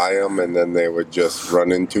would buy them, and then they would just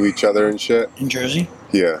run into each other and shit. In Jersey?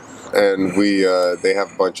 Yeah, and they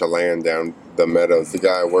have a bunch of land down the meadows. The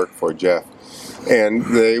guy I work for, Jeff, and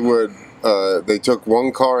they took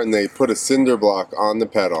one car and they put a cinder block on the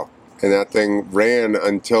pedal. And that thing ran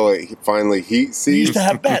until it finally heat seized. You used to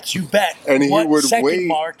have bets. You bet. And he would wait.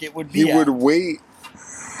 Mark it would be. He would wait,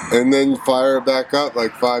 and then fire it back up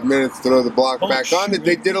like 5 minutes. Throw the block back on it.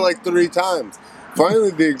 They did it like 3 times. Finally,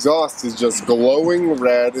 the exhaust is just glowing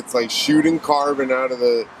red. It's like shooting carbon out of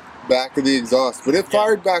the back of the exhaust. But it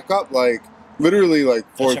fired back up literally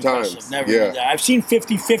 4 times. Never did that. I've seen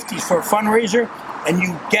 50-50s for a fundraiser. And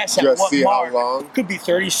you guess at what mark. How long? Could be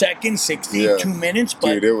 30 seconds, 60, 2 minutes. But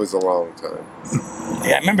dude, it was a long time.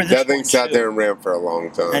 Yeah, I remember this. That thing sat there and ran for a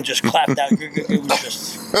long time. And just clapped out. It was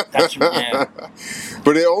just,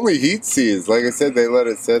 But it only heat seized. Like I said, they let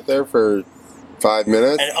it sit there for 5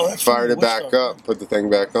 minutes, fired it back up, put the thing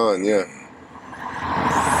back on,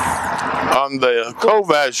 on the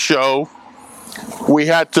Kovas show, we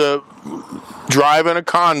had to drive in a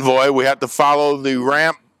convoy. We had to follow the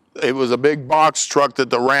ramp. It was a big box truck that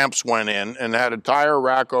the ramps went in and had a tire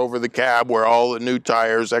rack over the cab where all the new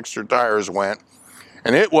tires, extra tires went.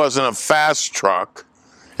 And it wasn't a fast truck.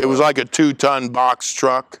 It was like a 2-ton box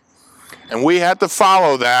truck. And we had to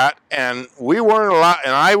follow that, and we weren't allowed,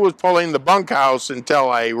 and I was pulling the bunkhouse until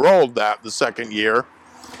I rolled that the second year.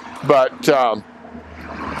 But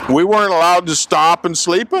we weren't allowed to stop and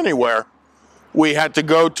sleep anywhere. We had to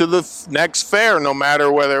go to the next fair, no matter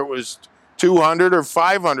whether it was 200 or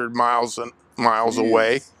 500 miles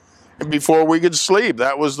away, and before we could sleep.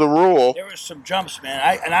 That was the rule. There was some jumps, man.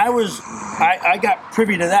 I got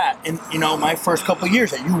privy to that in my first couple of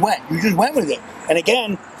years that you just went with it. And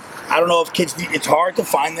again, I don't know if kids, it's hard to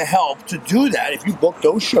find the help to do that. If you book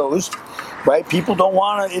those shows, right? People don't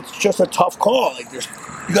want to, it's just a tough call. Like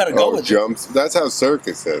you got to go with jumps. That's how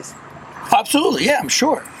circus is. Absolutely. Yeah, I'm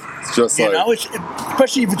sure. It's just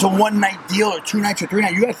especially if it's a 1-night deal or 2 nights or 3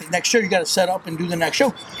 nights, you got to next show, you got to set up and do the next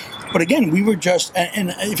show. But again, we were just,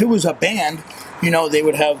 and if it was a band, they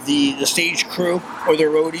would have the stage crew or their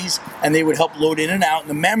roadies, and they would help load in and out, and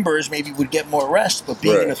the members maybe would get more rest. But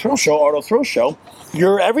being in a thrill show, auto thrill show,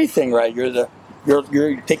 you're everything, right?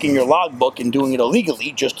 You're taking your logbook and doing it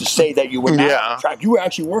illegally just to say that you were not on the track. You were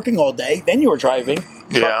actually working all day, then you were driving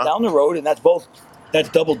down the road, and that's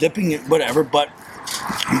double dipping it, whatever. But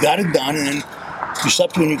you got it done, and then you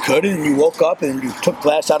slept when you could, and then you woke up and you took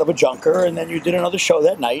glass out of a junker, and then you did another show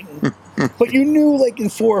that night. But you knew, like, in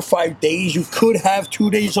 4 or 5 days, you could have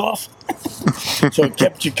 2 days off. So it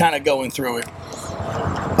kept you kind of going through it.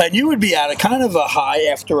 But you would be at a kind of a high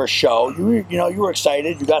after a show. You were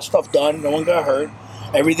excited. You got stuff done. No one got hurt.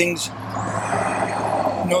 Everything's,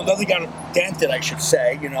 nothing got dented, I should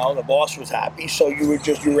say. The boss was happy. So you were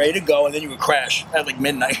ready to go, and then you would crash at like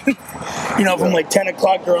midnight. From like 10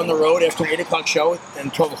 o'clock, you're on the road after 8 o'clock show,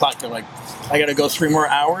 and 12 o'clock, you're like, I got to go 3 more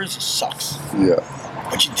hours. It sucks. Yeah.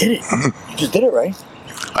 But you did it. You just did it, right?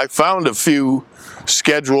 I found a few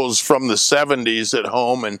schedules from the 70s at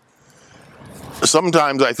home, and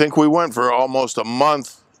sometimes I think we went for almost a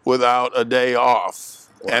month without a day off.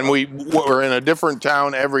 Wow. And we were in a different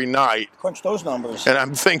town every night. Crunch those numbers. And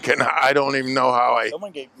I'm thinking, I don't even know how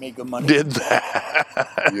Someone made good money. Did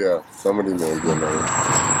that. Yeah, somebody made good money.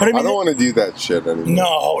 But I don't want to do that shit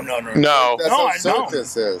anymore. No. That's how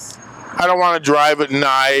circus is. I don't want to drive at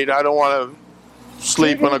night. I don't want to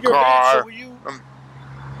sleep in a car.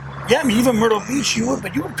 Even Myrtle Beach, you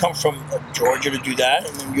would come from Georgia to do that,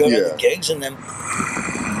 and then you had other gigs, and then.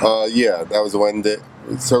 That was one day.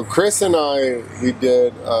 So Chris and I, we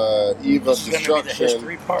did Eve of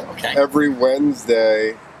Destruction every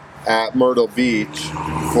Wednesday at Myrtle Beach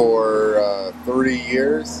for 3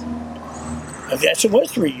 years. Yes, it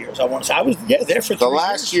was 3 years. I want to say I was there for 3 years. The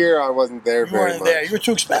last year I wasn't there you very weren't much. There. You were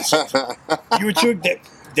too expensive. You were too.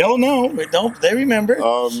 They'll know. They remember.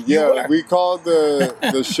 We called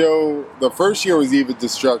the show. The first year was Eve of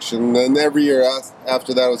Destruction. Then every year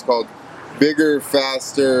after that was called Bigger,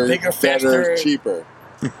 Faster, Better, Cheaper.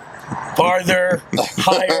 Farther,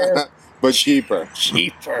 higher. But cheaper.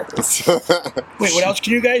 Wait, what else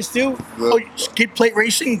can you guys do? Skid plate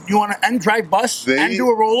racing? You want to drive bus and do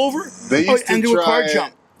a rollover? Do a car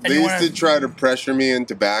jump? They used to try to pressure me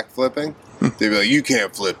into backflipping. They'd be like, you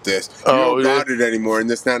can't flip this. You don't got it anymore, and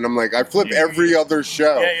this, that. And I'm like, I flip every other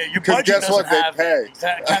show. Because guess what? They pay.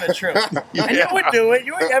 That's kind of true. And you would do it.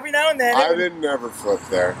 You would every now and then. I didn't ever flip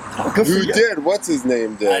there. Oh, good for you. Did? What's his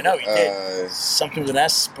name did? I know he did. Something with an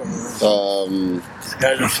S.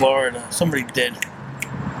 Guys in Florida. Somebody did.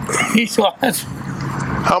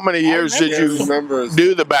 How many years did you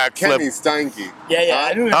do the backflip? Kenny Steinke.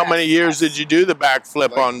 I knew How many years did you do the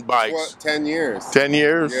backflip on bikes? 10 years. 10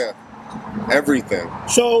 years? Yeah. Everything.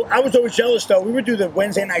 So I was always jealous, though. We would do the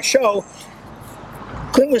Wednesday night show.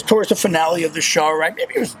 Clint was towards the finale of the show, right?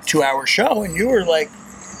 Maybe it was a 2-hour show, and you were like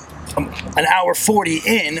an hour 40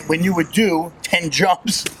 in when you would do 10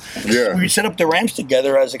 jumps. Yeah. We would set up the ramps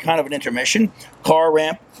together as a kind of an intermission. Car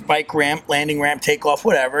ramp, bike ramp, landing ramp, takeoff,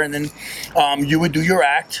 whatever. And then you would do your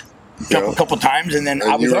act, jump a couple times, and then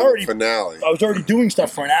I was already doing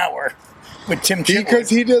stuff for an hour. With Tim because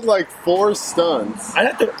he did like 4 stunts.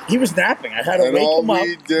 He was napping. I had to wake him up. And all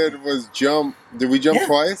we did was jump. Did we jump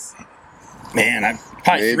twice? Man,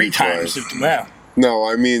 probably maybe 3 times. Wow. No,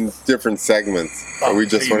 I mean different segments. We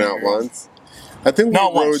just went out once. I think we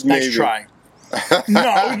rode once. maybe. Nice try. No,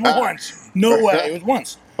 it was once. No way. It was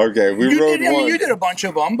once. Okay, we rode once. You did a bunch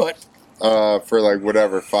of them, but for like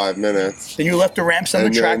whatever 5 minutes. Then you left the ramps on the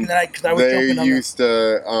track, and then because I was jumping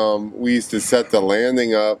on we used to set the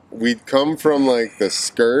landing up. We'd come from like the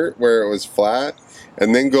skirt where it was flat,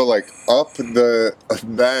 and then go like up the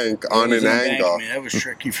bank on an angle. Man, that was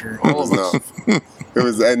tricky for all of us. It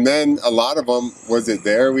was, and then a lot of them, was it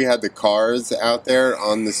there? We had the cars out there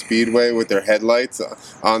on the speedway with their headlights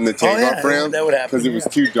on the takeoff ramp. That would happen. Because it was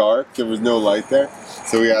too dark. There was no light there.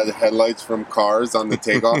 So we had the headlights from cars on the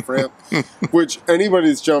takeoff ramp. Which,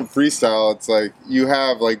 anybody's jumped freestyle, it's like, you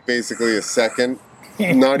have like basically a second.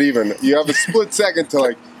 Not even. You have a split second to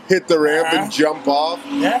like hit the ramp and jump off.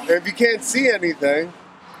 Yeah. And if you can't see anything.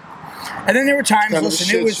 And then there were times,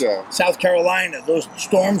 listen, it was South Carolina. Those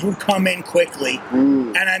storms would come in quickly.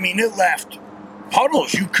 And I mean, it left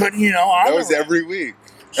puddles. You couldn't, That was every week.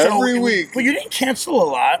 Every week. But you didn't cancel a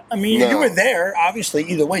lot. I mean, you were there. Obviously,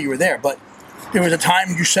 either way, you were there. But there was a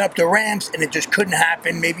time you set up the ramps and it just couldn't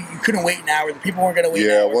happen. Maybe you couldn't wait an hour. The people weren't going to wait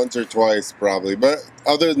an hour. Yeah, once or twice probably. But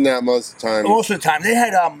other than that, most of the time. Most of the time. They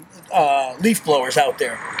had leaf blowers out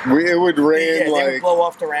there. It would rain they would blow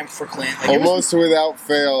off the ramps for Clint. Like, almost without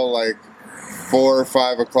fail, like 4 or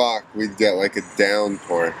 5 o'clock, we'd get like a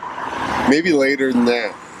downpour. Maybe later than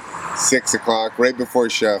that. 6 o'clock, right before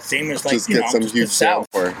chef. Same as like, just get some huge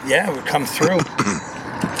downpour. Yeah, it would come through.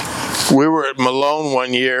 We were at Malone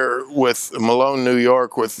one year with Malone, New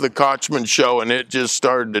York, with the Kochman show, and it just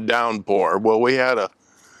started to downpour. Well, we had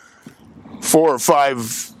 4 or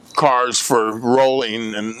 5 cars for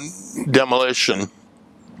rolling and demolition,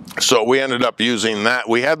 so we ended up using that.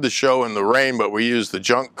 We had the show in the rain, but we used the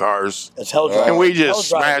junk cars. It's hell driving. And we just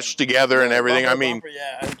smashed together and everything. I mean,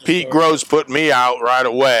 Pete Gross put me out right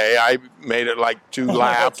away. I made it like 2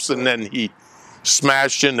 laps, and then he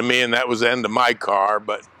smashed into me, and that was the end of my car.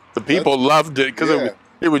 But the people loved it because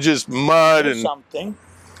it was just mud and something.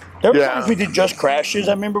 There were times we did just crashes.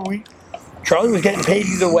 I remember Charlie was getting paid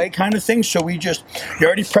either way kind of thing, so you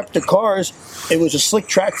already prepped the cars. It was a slick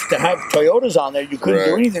track to have Toyotas on there. You couldn't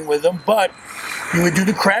do anything with them, but you would do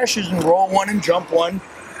the crashes and roll one and jump one,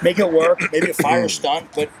 make it work, maybe a fire stunt,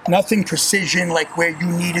 but nothing precision like where you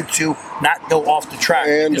needed to not go off the track.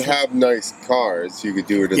 And have nice cars. You could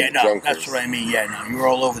do it in the junkers. That's what I mean. Yeah, no, you were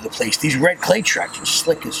all over the place. These red clay tracks are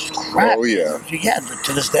slick as crap. Oh, yeah. Yeah, but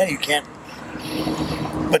to this day, you can't.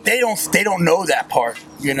 But they don't know that part,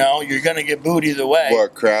 You're going to get booed either way.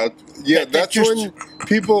 What, crowd? Yeah, that's when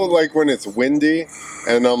people, like, when it's windy,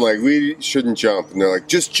 and I'm like, we shouldn't jump. And they're like,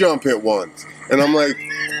 just jump it once. And I'm like,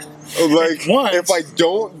 if I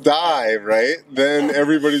don't die, right, then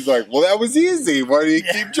everybody's like, well, that was easy. Why do you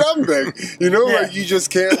keep jumping? Like, you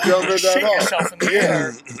just can't jump it at all. Yourself in the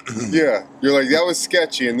air. Yeah. You're like, that was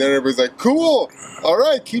sketchy. And then everybody's like, cool. All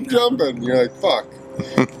right, keep jumping. And you're like, fuck.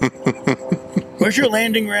 Where's your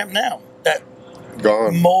landing ramp now? That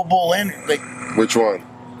gone. Mobile landing. Which one?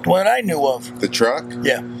 What I knew of. The truck?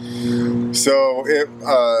 Yeah. So it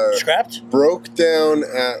scrapped? Broke down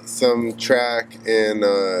at some track in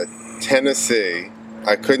Tennessee.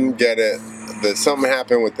 I couldn't get it. Something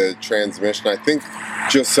happened with the transmission. I think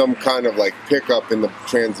just some kind of like pickup in the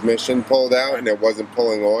transmission pulled out and it wasn't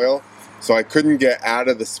pulling oil. So I couldn't get out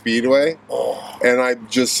of the speedway, and I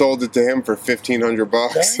just sold it to him for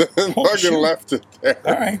 $1,500 and fucking left it there.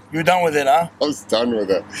 All right, you're done with it, huh? I was done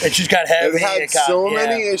with it. It just got heavy. It had so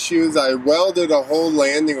many issues. I welded a whole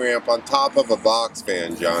landing ramp on top of a box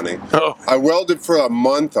fan, Johnny. Oh. I welded for a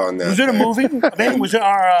month on that. Was it a movie? I mean, was it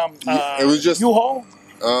our? It was just U-Haul.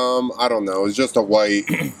 I don't know. It was just a white.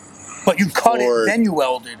 But you cut it, then you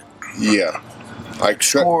welded. Yeah. I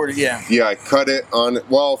cut it on.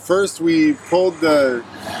 Well, first we pulled the.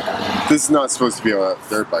 This is not supposed to be on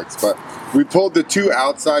dirt bikes, but we pulled the 2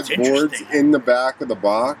 outside boards in the back of the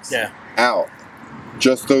box out.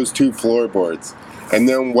 Just those 2 floorboards, and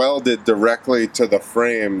then welded directly to the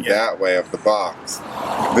frame that way of the box.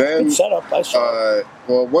 Then good setup. I saw.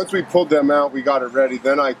 Well, once we pulled them out, we got it ready.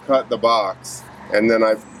 Then I cut the box, and then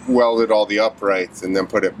I welded all the uprights and then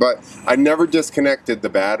put it. But I never disconnected the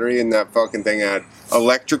battery, and that fucking thing had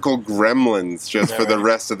electrical gremlins just for the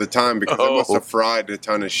rest of the time because I must have fried a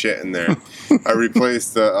ton of shit in there. I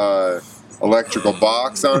replaced the electrical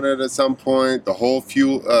box on it at some point, the whole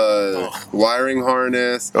fuel wiring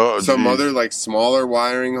harness, some other like smaller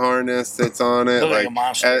wiring harness that's on it. Like a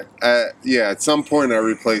monster. At some point I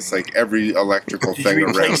replaced like every electrical thing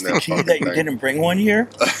around that. Did you replace the key that you didn't bring one year?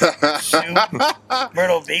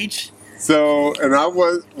 Myrtle Beach. So, and I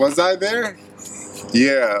was I there?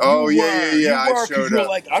 Yeah. Oh, yeah. I showed up.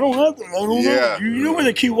 Like, I don't know. You knew where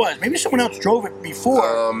the key was. Maybe someone else drove it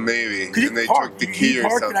before. Maybe. And they took the key or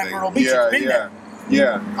something. At Myrtle Beach.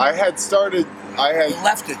 Yeah. I had started I had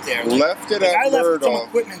left it there. Left it at I left Myrtle. some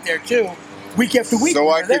equipment there too, week after week. So we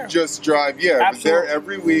I were could there. just drive. Yeah, I was there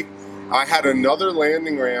Absolutely. every week. I had another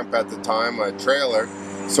landing ramp at the time, a trailer.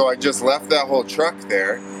 So I just left that whole truck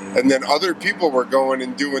there. And then other people were going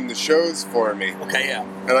and doing the shows for me. Okay, yeah.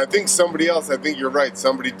 And I think somebody else, I think you're right,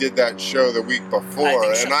 somebody did that show the week before.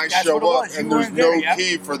 And I That's show what it up was. and You there's weren't no there, yeah.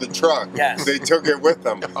 key for the truck. Yes. They took it with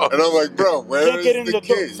them. And I'm like, bro, where Can't get is into the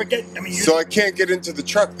door. key? Forget. I mean, So I can't get into the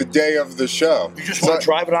truck the day of the show. you just So want to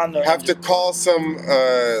drive it on the. I have to call some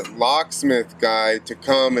locksmith guy to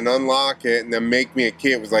come and unlock it and then make me a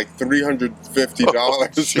key. It was like $350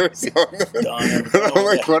 or something. And I'm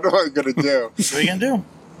like, what am I going to do? What are you gonna do?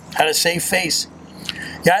 How to save face?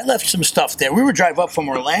 Yeah, I left some stuff there. We would drive up from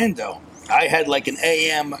Orlando. I had like an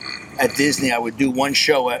AM at Disney. I would do one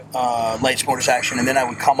show at Lights Motors Action, and then I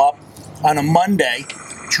would come up on a Monday,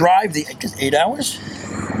 drive the 8 hours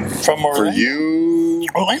from Orlando. For you,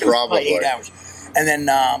 Orlando was probably 8 hours, and then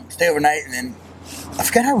stay overnight, and then I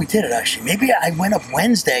forgot how we did it actually. Maybe I went up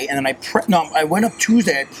Wednesday, and then I went up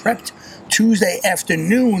Tuesday. I prepped Tuesday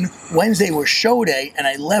afternoon. Wednesday was show day, and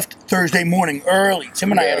I left Thursday morning early.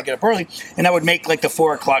 Tim and I had to get up early, and I would make like the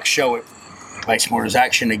 4 o'clock show at Lights Motors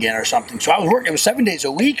Action again or something. So I was working. It was 7 days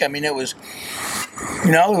a week. I mean, it was,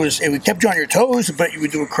 it kept you on your toes, but you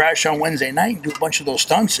would do a crash on Wednesday night and do a bunch of those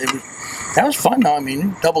stunts. That was fun though. I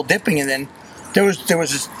mean, double dipping, and then there was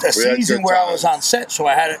a season where I was on set, so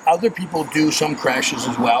I had other people do some crashes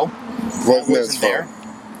as well. Wasn't as fun.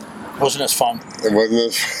 Wasn't as fun. It wasn't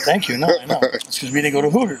as Thank you. No, I know. It's because we didn't go to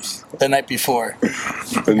Hooters the night before.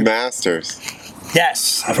 And Masters.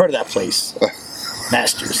 Yes, I've heard of that place.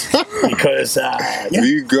 Masters. Because, If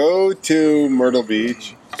you go to Myrtle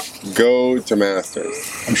Beach, go to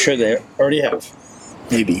Masters. I'm sure they already have.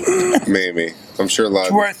 Maybe. Maybe. I'm sure a lot It's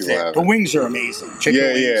of worth people it. have The it. wings are amazing. Chicken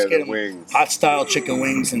wings. Yeah, get the 'em wings. Hot style chicken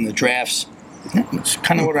wings and the drafts. Yeah, it's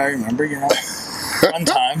kind of what I remember, Fun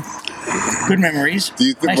time. Good memories.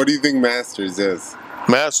 Nice. What do you think Masters is?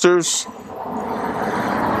 Masters,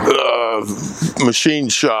 machine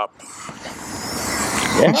shop.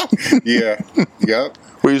 Yeah. Yeah. Yep.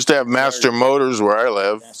 We used to have Master Motors where I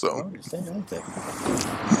live. So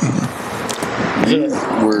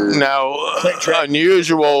now,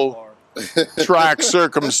 unusual track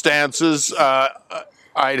circumstances.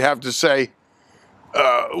 I'd have to say,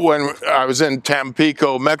 when I was in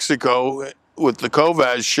Tampico, Mexico, with the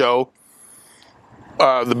Covaz show,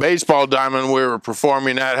 the baseball diamond we were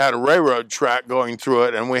performing at had a railroad track going through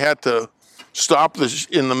it, and we had to stop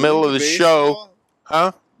in the middle of the show.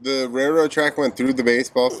 Huh? The railroad track went through the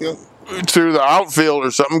baseball field? Through the outfield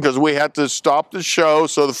or something, because we had to stop the show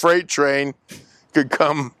so the freight train could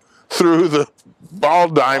come through the ball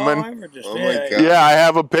diamond. Oh my God. Yeah, I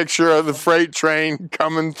have a picture of the freight train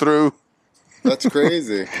coming through. That's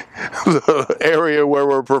crazy. The area where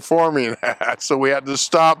we're performing at. So we had to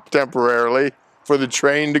stop temporarily for the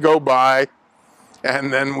train to go by,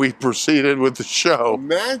 and then we proceeded with the show.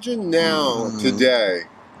 Imagine now, today,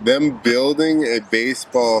 them building a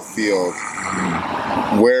baseball field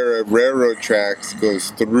where a railroad tracks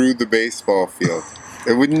goes through the baseball field.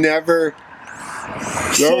 It would never,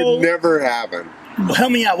 would never happen.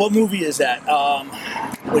 Help me out. What movie is that? A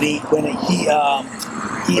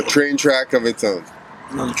train track of its own.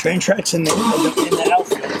 No, the train track's in the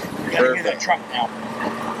outfield. We gotta get that truck now.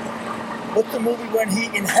 What's the movie when he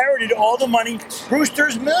inherited all the money?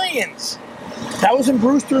 Brewster's Millions. That was in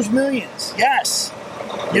Brewster's Millions. Yes.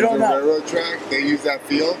 You don't know. Railroad track. They use that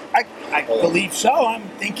field. I believe so. I'm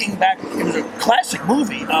thinking back. It was a classic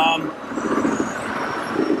movie.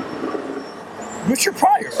 Richard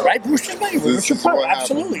Pryor, right? Brewster's Millions. Richard Pryor.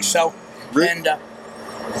 Absolutely. So, and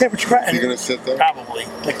Richard Pryor. You gonna sit there? Probably.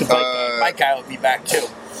 Like the bike guy will be back too.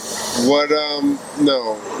 What?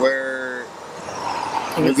 No. Where?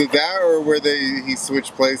 Was it that, or where he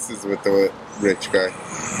switched places with the rich guy?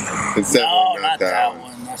 No, not that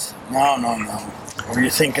one. No. What are you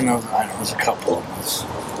thinking of? I don't know, there's a couple of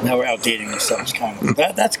them. Now we're outdating ourselves, kind of.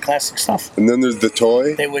 That's classic stuff. And then there's the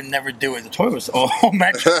toy. They would never do it. The toy was,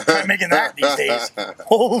 imagine making that these days.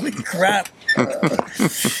 Holy crap.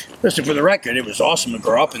 Listen, for the record, it was awesome to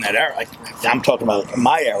grow up in that era. I'm talking about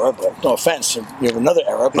my era, but no offense. You have another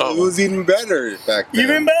era. But it was even better back then.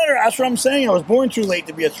 Even better. That's what I'm saying. I was born too late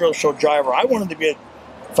to be a thrill show driver. I wanted to be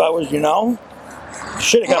if I was,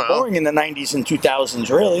 shit, it got boring in the 90s and 2000s,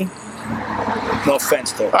 really. No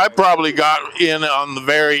offense to it. I probably got in on the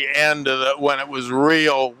very end of when it was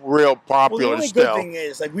real popular well, the only still. good thing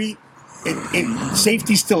is,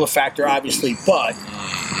 safety's still a factor, obviously, but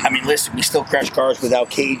I mean, listen, we still crash cars without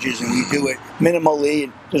cages, and we do it minimally.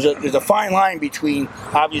 And there's a fine line between,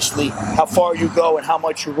 obviously, how far you go and how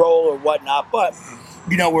much you roll or whatnot. But,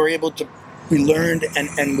 we learned,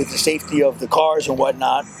 and with the safety of the cars and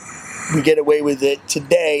whatnot, we get away with it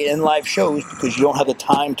today in live shows because you don't have the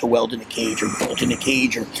time to weld in a cage or bolt in a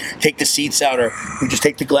cage or take the seats out, or you just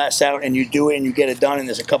take the glass out and you do it and you get it done, and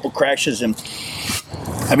there's a couple crashes. And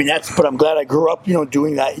I mean, but I'm glad I grew up,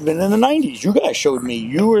 doing that even in the 90s. You guys showed me.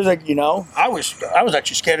 You were like, I was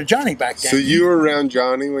actually scared of Johnny back then. So you were around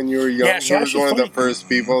Johnny when you were young? Yeah, so he was one of the first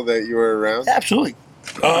people that you were around? Absolutely.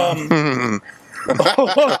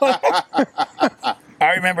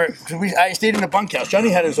 I remember, because I stayed in the bunkhouse. Johnny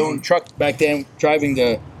had his own truck back then, driving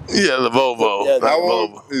the Volvo. Yeah, how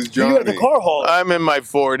old is Johnny? You had the car haul. I'm in my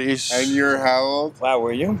 40s. And you're how old? Wow,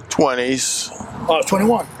 were you? 20s. Oh, I was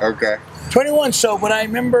 21. Okay. 21. So, but I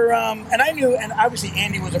remember, and I knew, and obviously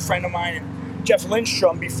Andy was a friend of mine, and Jeff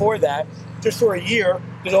Lindstrom before that, just for a year.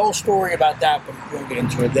 There's a whole story about that, but we won't get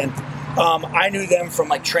into it then. I knew them from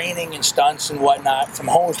like training and stunts and whatnot from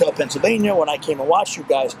Holmesdale, Pennsylvania, when I came and watched you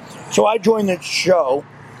guys. So I joined the show,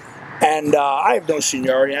 and I have no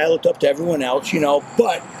seniority. I looked up to everyone else,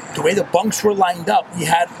 but the way the bunks were lined up, you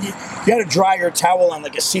had to dry your towel on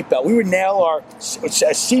like a seatbelt. We would nail a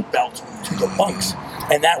seatbelt to the bunks,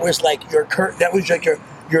 and that was like your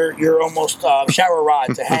your almost shower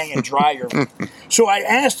rod to hang and dry your. So I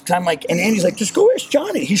asked, I'm like, and Andy's like, just go ask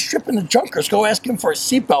Johnny. He's stripping the junkers. Go ask him for a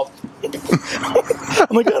seatbelt.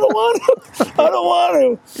 I'm like, I don't want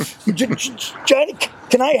to. Johnny,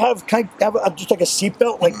 can I have just like a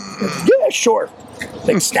seatbelt? Like, yeah, sure.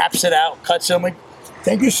 Like, snaps it out, cuts it. I'm like,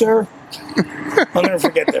 thank you, sir. I'll never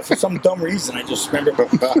forget that. For some dumb reason, I just remember.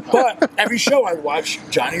 But every show I watch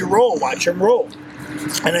Johnny watch him roll.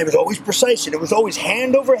 And it was always precise, and it was always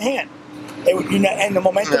hand over hand. It would, and the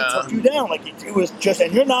momentum took you down. Like it was just,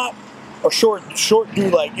 and you're not a short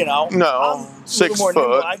dude, like No, I'm 6 more foot.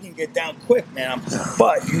 nimble. I can get down quick, man.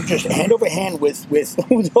 But you just hand over hand with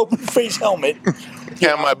open face helmet.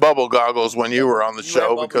 Yeah, my bubble goggles when you were on the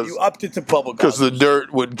show because you upped it to bubble goggles. Because the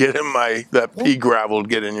dirt would get in that pea gravel would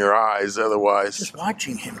get in your eyes otherwise. Just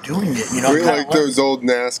watching him doing it, We like those old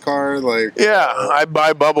NASCAR, like. Yeah, I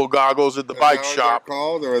buy bubble goggles at the bike shop.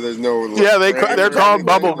 Called, or there's no. Yeah, they're called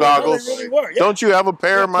bubble goggles. They really were, yeah. Don't you have a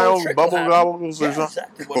pair of my old bubble goggles or something?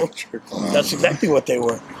 That's exactly what they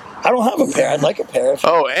were. I don't have a pair. I'd like a pair.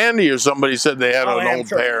 Oh, Andy or somebody said they had an old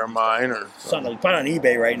pair of mine, or something. Put on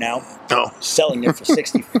eBay right now. No, selling it for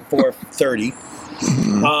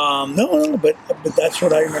 $64.30. No, but that's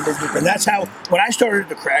what I remember. And that's how when I started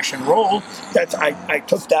to crash and roll. I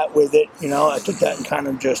took that with it. I took that and kind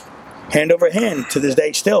of just hand over hand to this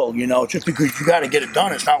day still. Just because you got to get it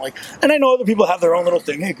done. It's not like. And I know other people have their own little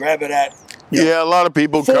thing. Hey, grab it at. Yeah, a lot of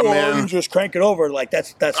people come in and just crank it over like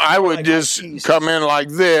that's. I would like just come in like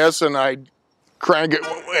this, and I'd crank it,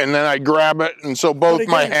 and then I'd grab it, and so both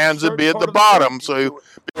my hands would be at the bottom. So he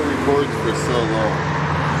records for so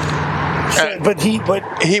long. But he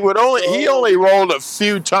only rolled a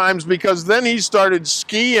few times because then he started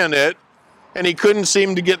skiing it, and he couldn't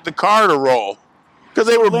seem to get the car to roll because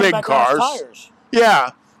they were big cars.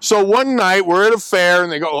 Yeah. So one night we're at a fair,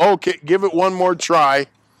 and they go, "Okay, give it one more try."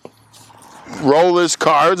 Roll this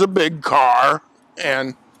car. It's a big car,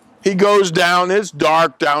 and he goes down. It's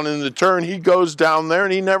dark down in the turn. He goes down there,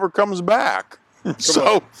 and he never comes back.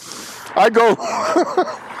 So I go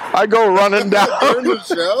running down. During the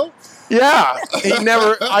show? Yeah,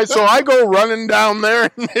 So I go running down there,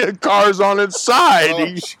 and the car's on its side.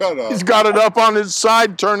 Oh, shut up. He's got it up on his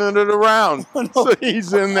side, turning it around. So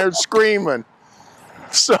he's in there screaming.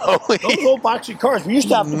 So those old boxy cars. We used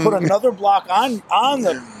to have to put another block on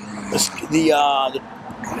the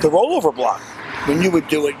rollover block when you would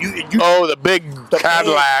do it. The big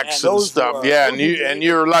Cadillacs and stuff. And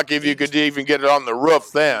you were lucky if you could even get it on the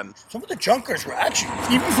roof then. Some of the junkers were actually,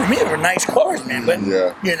 even for me, they were nice cars, man. But and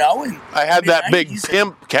I had that big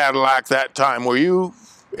pimp Cadillac that time. Were you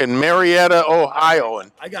in Marietta, Ohio? And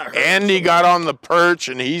I got hurt. Andy got on the perch,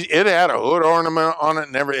 and it had a hood ornament on it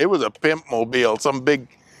and everything. It was a pimp mobile, some big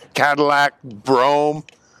Cadillac Brome.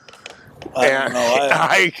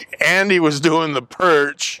 Andy was doing the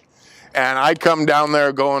perch, and I come down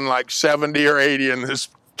there going like 70 or 80, and this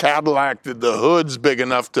Cadillac, the hood's big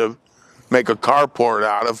enough to make a carport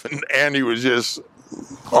out of, and Andy was just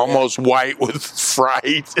almost white with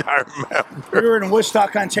fright. I remember. We were in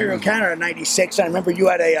Woodstock, Ontario, Canada in '96. I remember you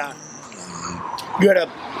had a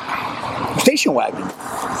station wagon.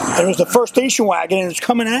 And it was the first station wagon, and it's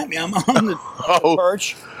coming at me. I'm on the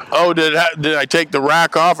perch. Oh, did I take the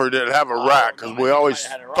rack off, or did it have a rack? Because we always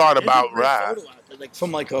thought about rack. like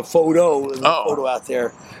from like a photo, there's a photo out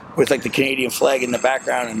there with like the Canadian flag in the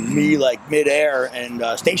background and me like midair and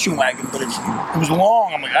station wagon, but it was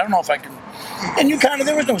long. I'm like, I don't know if I can. And you kind of,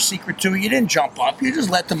 there was no secret to it. You didn't jump up. You just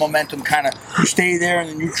let the momentum kind of, you stay there and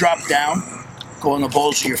then you drop down, go on the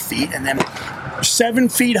balls of your feet, and then 7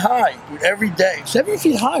 feet high, dude, every day. 7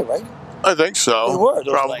 feet high, right? I think so. They were.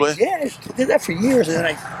 Probably. Legs. Yeah, I did that for years, and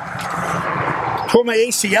then I tore my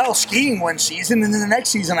ACL skiing one season, and then the next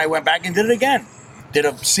season I went back and did it again. Did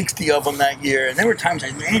 60 of them that year, and there were times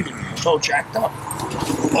I landed so jacked up.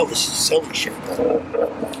 That was silly shit.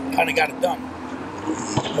 Kind of got it done.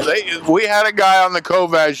 We had a guy on the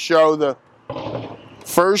Kovaz show the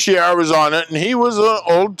first year I was on it, and he was an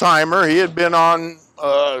old timer. He had been on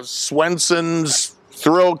Swenson's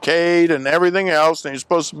Thrillcade and everything else, and he's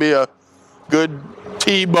supposed to be a good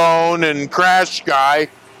T-bone and crash guy.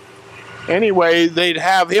 Anyway, they'd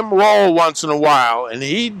have him roll once in a while, and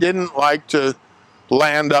he didn't like to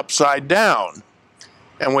land upside down.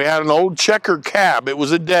 And we had an old checker cab. It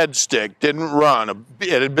was a dead stick, didn't run.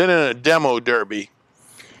 It had been in a demo derby.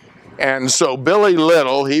 And so Billy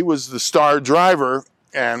Little, he was the star driver,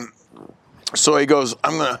 and so he goes,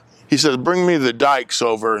 he says, bring me the dikes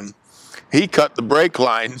over, and he cut the brake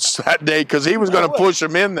lines that day because he was going to push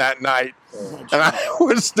him in that night. And I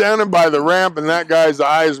was standing by the ramp, and that guy's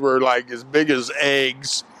eyes were like as big as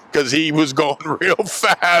eggs because he was going real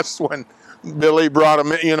fast when Billy brought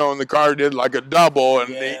him in, and the car did like a double.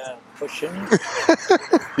 And pushing.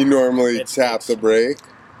 He normally tapped the brake.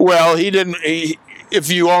 Well, he didn't. If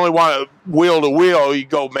you only want to wheel to wheel, you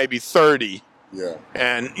go maybe 30. Yeah.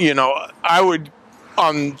 And, I would,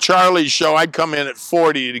 on Charlie's show, I'd come in at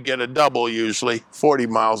 40 to get a double usually, 40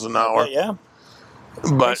 miles an hour. Yeah.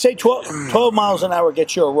 But I'd say 12 miles an hour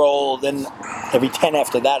gets you a roll, then every 10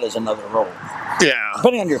 after that is another roll. Yeah.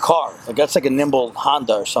 Depending on your car. Like that's like a nimble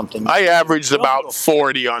Honda or something. I averaged about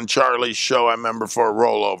 40 on Charlie's show, I remember, for a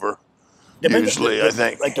rollover. Usually, I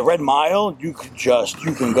think. Like the Red Mile, you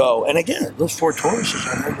can go. And again, those Ford Tauruses,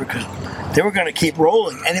 I remember, because they were going to keep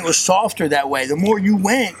rolling. And it was softer that way. The more you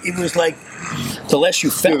went, it was like, the less you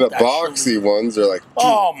felt. The boxy ones are like,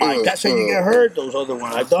 oh my, that's how you get hurt, those other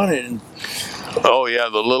ones. I've done it. And oh, yeah,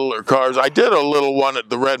 the littler cars. I did a little one at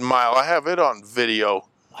the Red Mile. I have it on video.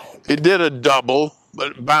 It did a double,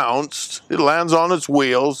 but it bounced. It lands on its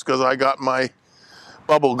wheels because I got my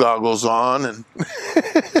bubble goggles on and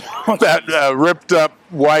that ripped up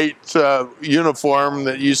white uniform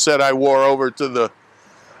that you said I wore over to the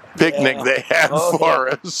picnic they had for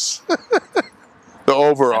us. The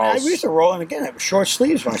overalls. I used to roll, and again, I have short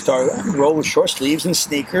sleeves when I started. I would roll with short sleeves and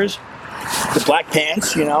sneakers, the black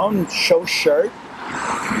pants, and show shirt,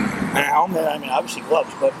 and a helmet. I mean, obviously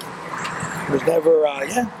gloves, but it was never,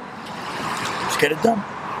 let's get it done.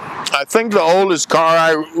 I think the oldest car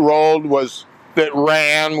I rolled was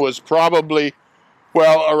probably,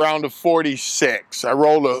 around a 46. I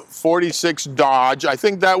rolled a 46 Dodge. I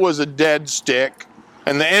think that was a dead stick,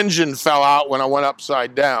 and the engine fell out when I went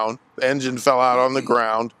upside down. The engine fell out on the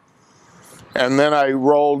ground. And then I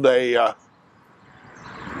rolled a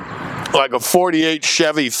 48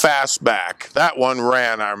 Chevy Fastback. That one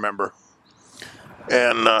ran, I remember.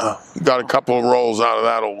 And got a couple of rolls out of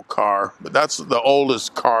that old car. But that's the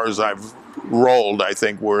oldest cars I've rolled, I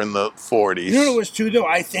think, were in the 40s. You know what it was too, though?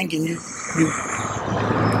 I think, and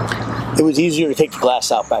it was easier to take the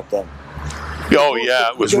glass out back then. Oh,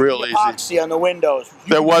 yeah, it was real easy. Epoxy on the windows.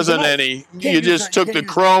 There wasn't any. You just took the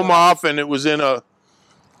chrome off, and it was in a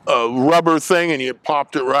rubber thing, and you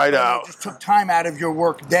popped it right out. It just took time out of your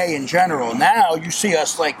work day in general. Now you see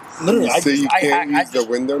us like literally. The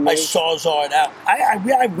window knife? I sawzall it out. I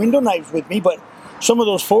have window knives with me, but some of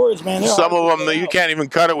those Fords, man, some of them you can't even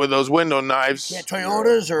cut it with those window knives. Yeah,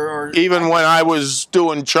 Toyotas or even when I was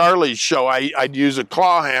doing Charlie's show, I'd use a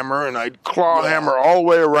claw hammer and I'd claw hammer all the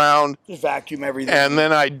way around. Just vacuum everything. And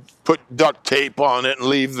then I'd put duct tape on it and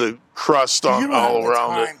leave the crust all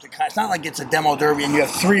around it. It's not like it's a demo derby and you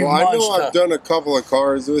have 3 months. I know I've done a couple of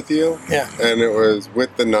cars with you. Yeah. And it was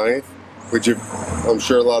with the knife, which I'm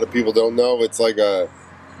sure a lot of people don't know. It's like a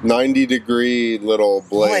 90-degree little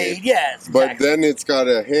blade. Yeah. Exactly. But then it's got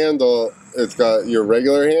a handle. It's got your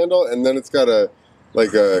regular handle, and then it's got a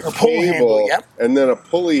cable, handle, and then a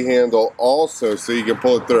pulley handle also, so you can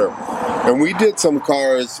pull it through. And we did some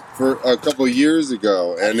cars for a couple of years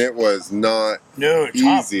ago, and it was not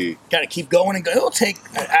easy. Got to keep going and go. It'll take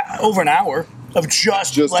over an hour of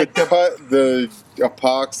just to cut the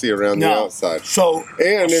epoxy around the outside. So,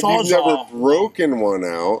 and if you've never broken one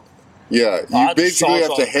out. Yeah, you basically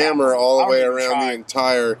have to hammer all the way around the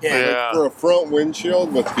entire. Yeah. For a front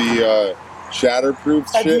windshield with the shatterproof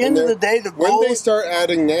shit. At the end of the day, the goal. When they start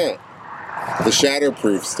adding that? The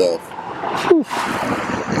shatterproof stuff.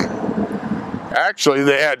 Actually,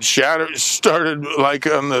 they had started like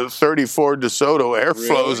on the 34 DeSoto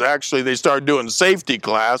airflows. Really? Actually, they started doing safety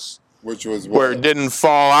class. Which was what? Where it didn't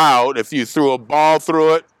fall out. If you threw a ball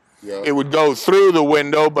through it, it would go through the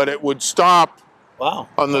window, but it would stop. Wow.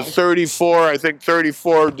 On the 34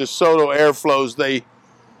 DeSoto airflows,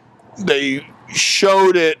 they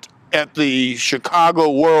showed it at the Chicago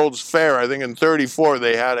World's Fair. I think in 34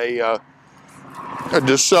 they had a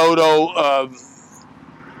DeSoto.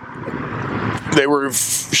 They were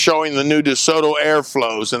showing the new DeSoto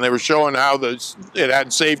airflows, and they were showing how it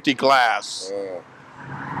had safety class.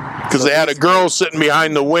 Because they had a girl sitting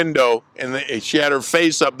behind the window, and she had her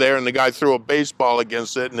face up there, and the guy threw a baseball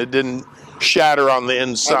against it, and it didn't shatter on the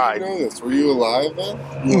inside. How do you know this? Were you alive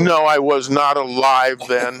then? No, I was not alive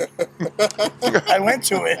then. I went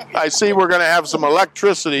to it. I see we're going to have some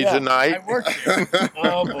electricity tonight. I worked there.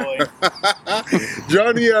 Oh, boy.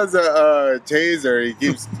 Johnny has a taser. He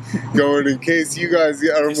keeps going in case you guys...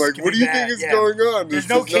 I'm like, what do you think is going on? There's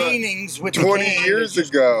no canings with 20 years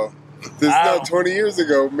ago. This is not 20 years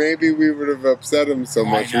ago. Maybe we would have upset him so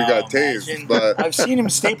much we got tased. But I've seen him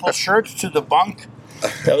staple shirts to the bunk.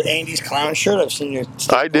 That was Andy's clown shirt. I've seen you.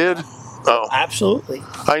 I did. Oh, absolutely.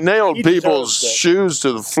 I nailed people's shoes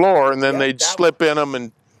to the floor, and then they'd slip in them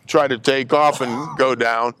and try to take off and go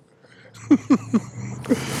down.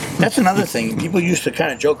 That's another thing. People used to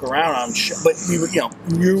kind of joke around on, but you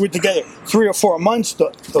were together 3 or 4 months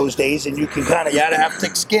those days, and you can kind of have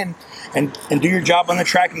thick skin and do your job on the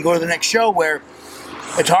track and go to the next show. Where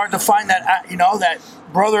it's hard to find that that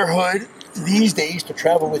brotherhood these days to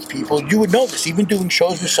travel with people. You would know this, even doing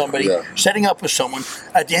shows with somebody, setting up with someone.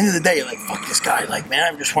 At the end of the day, you're like, fuck this guy. Like,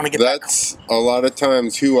 man, I just want to get back home. That's a lot of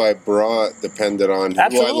times who I brought depended on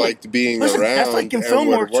who I liked being around. That's like in film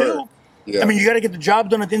work too. Yeah. I mean, you got to get the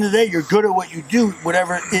job done at the end of the day. You're good at what you do,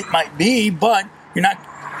 whatever it might be, but you're not.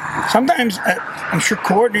 Sometimes, I'm sure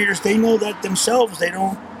coordinators, they know that themselves. They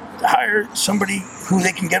don't hire somebody who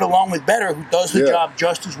they can get along with better, who does the job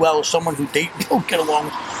just as well as someone who they don't get along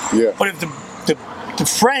with. Yeah. But if the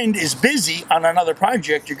friend is busy on another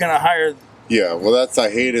project, you're going to hire. Yeah, well, I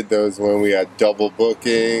hated those when we had double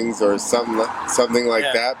bookings or something like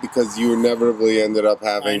that, because you inevitably ended up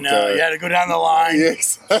having to. You had to go down the line.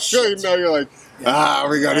 Yes, now you're like, we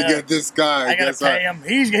got to get this guy. I got to pay him.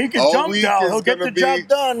 He can jump though. He'll get the job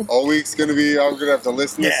done. All week's going to be, I'm going to have to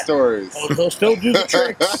listen to stories. He'll still do the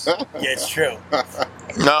tricks. It's true.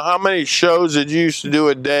 Now, how many shows did you used to do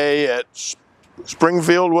a day at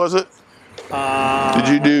Springfield, was it? Did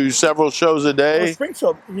you do several shows a day?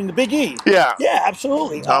 Springfield, you mean the Big E? Yeah. Yeah,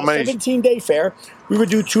 absolutely. How many? 17-day fair. We would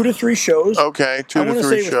do 2 to 3 shows. Okay, 2 to 3 shows. I want to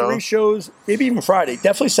say it was 3 shows, maybe even Friday.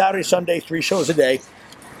 Definitely Saturday, Sunday, 3 shows a day.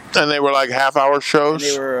 And they were like half-hour shows?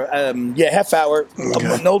 And they were, half hour,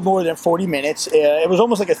 no more than 40 minutes. It was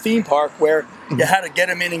almost like a theme park where you had to get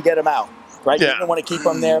them in and get them out, right? You didn't want to keep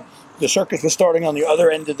them there. The circus was starting on the other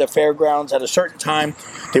end of the fairgrounds at a certain time.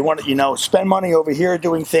 They wanted, spend money over here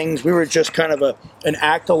doing things. We were just kind of an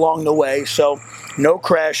act along the way, so no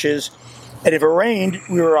crashes. And if it rained,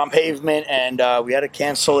 we were on pavement, and we had to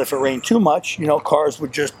cancel if it rained too much. Cars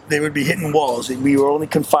would be hitting walls. We were only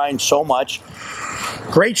confined so much.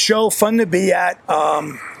 Great show, fun to be at.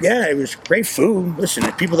 It was great food. Listen,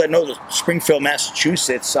 if people that know the Springfield,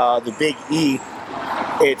 Massachusetts, the Big E,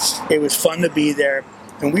 it was fun to be there.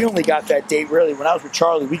 And we only got that date really when I was with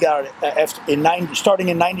Charlie. We got it starting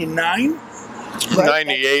in '99. Right?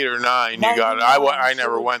 98 or 9, you got it. I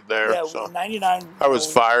never went there. Yeah, so 99. I was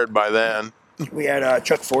fired by then. We had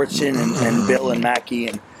Chuck Fortson and Bill and Mackie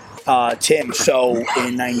and Tim. So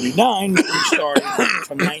in '99, we started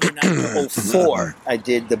from '99 to '04. I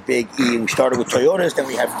did the Big E. We started with Toyotas, then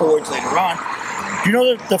we had Fords later on. Do you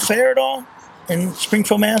know the fair at all in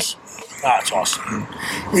Springfield, Mass? Oh, it's awesome.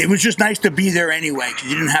 It was just nice to be there anyway,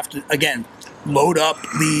 because you didn't have to, again, load up,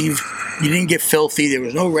 leave. You didn't get filthy. There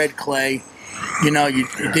was no red clay. You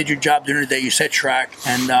did your job during the day. You set track,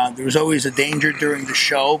 and there was always a danger during the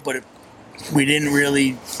show, but we didn't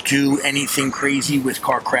really do anything crazy with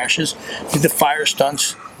car crashes. We did the fire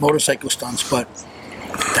stunts, motorcycle stunts, but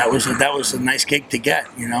that was a nice gig to get,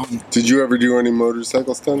 Did you ever do any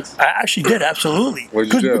motorcycle stunts? I actually did, absolutely. What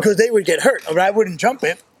did you do? Because they would get hurt, but I wouldn't jump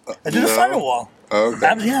it. I did the firewall. Okay.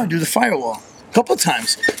 I do the firewall. A couple of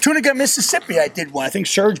times. Tunica, Mississippi, I did one. I think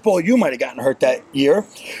Serge Ball, you might have gotten hurt that year.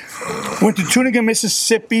 Went to Tunica,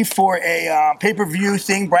 Mississippi for a pay-per-view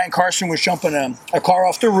thing. Brian Carson was jumping a car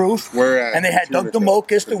off the roof. Where at? And they had Tunica? Doug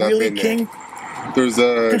DeMocus, the Wheelie King. There's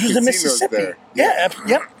a Mississippi. There. Yeah,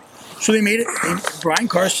 yep. So they made it. Brian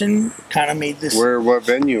Carson kind of made this. What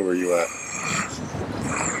venue were you at?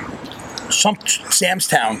 Sam's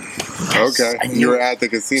Town. Okay. You were at the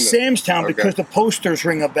casino. Sam's Town, because the posters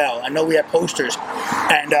ring a bell. I know we had posters.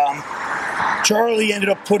 And Charlie ended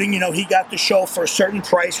up putting, he got the show for a certain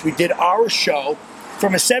price. We did our show.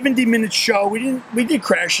 From a 70-minute show, we did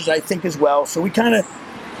crashes, I think, as well. So we kind of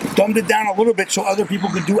dumbed it down a little bit so other people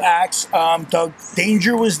could do acts. Doug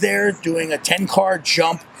Danger was there doing a 10-car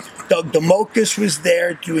jump. Doug DeMocus was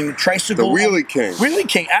there doing the tricycle. The Wheelie King. Wheelie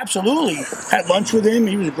King, absolutely. Had lunch with him.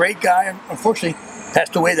 He was a great guy. Unfortunately,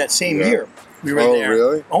 passed away that same year. We were there. Oh,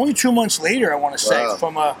 really? Only 2 months later, I want to say,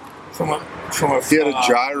 from a. He had a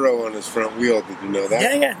gyro on his front wheel. Did you know that?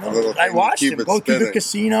 Yeah. No, I watched him go through the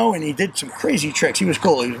casino, and he did some crazy tricks. He was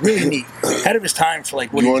cool. He was really neat. Ahead of his time for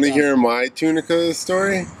what you want to hear my Tunica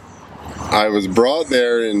story? I was brought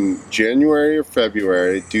there in January or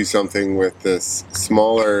February to do something with this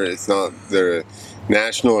smaller, it's not the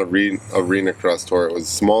National Arena Cross Tour, it was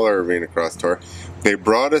a smaller Arena Cross Tour. They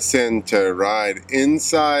brought us in to ride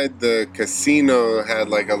inside the casino, had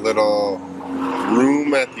like a little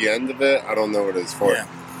room at the end of it. I don't know what it's for. Yeah.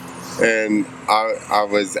 And I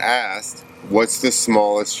was asked, what's the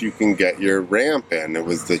smallest you can get your ramp in? It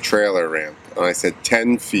was the trailer ramp. And I said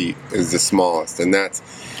 10 feet is the smallest. And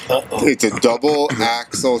it's a double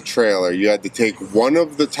axle trailer. You had to take one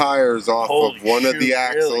of the tires off of one of the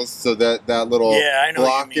axles so that little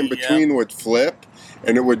block in between would flip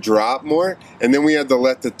and it would drop more. And then we had to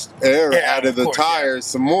let the air out of the tires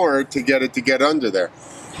some more to get under there.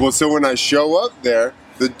 Well, so when I show up there,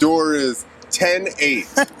 the door is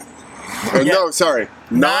 10.8. No, sorry,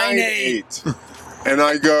 9.8. And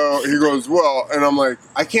he goes, well, and I'm like,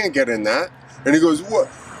 I can't get in that. And he goes, what?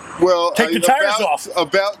 Well, take the tires off.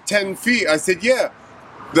 About 10 feet. I said, yeah,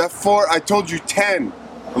 I told you 10.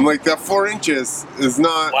 I'm like, that 4 inches is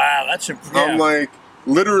not. Wow, that's I'm like,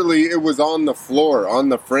 literally, it was on the floor, on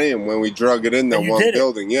the frame when we drug it in that one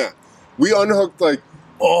building. Yeah. We unhooked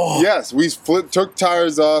yes, we took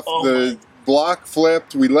tires off, the block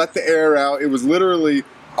flipped, we let the air out. It was literally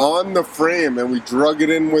on the frame and we drug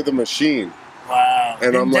it in with a machine. Wow.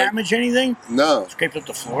 And Didn't damage anything? No. Scraped up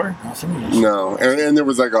the floor? Nothing? No. And there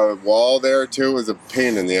was like a wall there too. It was a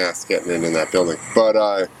pain in the ass getting in that building.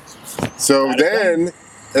 But so then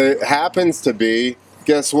it happens to be,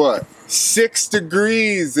 guess what? 6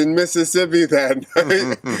 degrees in Mississippi that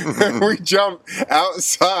night. And we jumped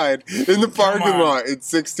outside in the parking lot. It's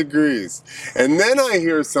 6 degrees. And then I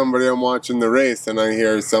hear I'm watching the race, and I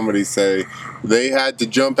hear somebody say they had to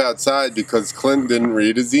jump outside because Clint didn't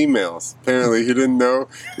read his emails. Apparently he didn't know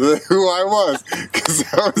who I was because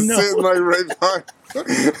I was sitting right behind.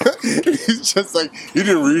 He's just like, he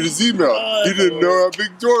didn't read his email. He didn't know how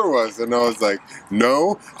big door was. And I was like,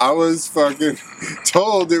 no, I was fucking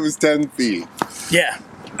told it was 10 feet. Yeah,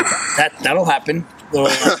 that'll happen.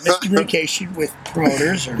 Miscommunication with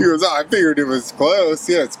promoters. He goes, I figured it was close.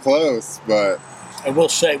 Yeah, it's close, but I will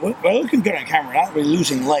say, we're looking good on camera. Not really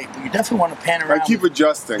losing light, but you definitely want to pan around. I keep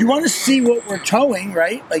adjusting. You want to see what we're towing,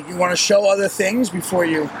 right? Like, you want to show other things before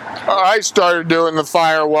you. I started doing the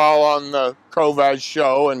firewall on the Kovaz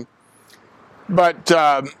show, but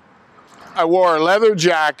I wore a leather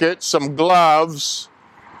jacket, some gloves,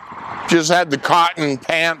 just had the cotton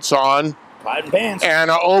pants on. Cotton pants.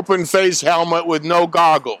 And an open face helmet with no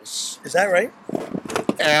goggles. Is that right?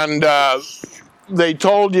 And they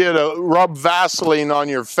told you to rub Vaseline on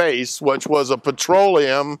your face, which was a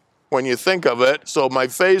petroleum when you think of it, so my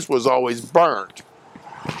face was always burnt.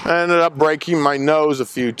 I ended up breaking my nose a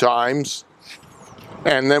few times,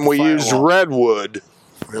 and then we used redwood.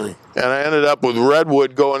 Really? And I ended up with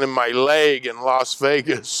redwood going in my leg in Las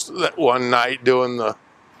Vegas that one night doing the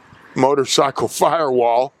motorcycle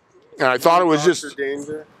firewall. And I thought it was just...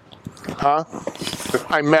 Danger? Huh?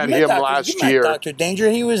 I met him last year. Dr. Danger,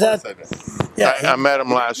 he was at... Yeah, I met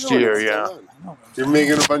him last year, yeah. You're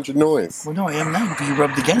making a bunch of noise. Well, no, I am not, because you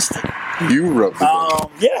rubbed against it. You rubbed against it.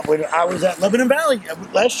 Yeah, when I was at Lebanon Valley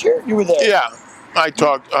last year, you were there. Yeah,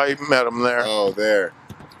 I met him there. Oh, there.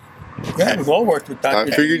 Yeah, we've all worked with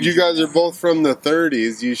Dr. I figured you guys are both from the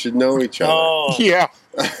 30s. You should know each other. Oh. Yeah.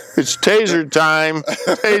 It's taser time.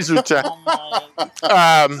 Taser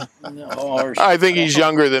time. I think he's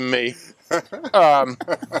younger than me.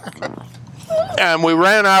 And we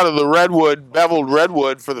ran out of the redwood, beveled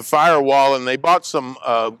redwood for the firewall, and they bought some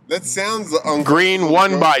that sounds green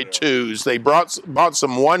 1x2s. They bought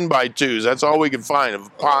some 1x2s. That's all we could find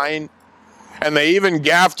of pine. And they even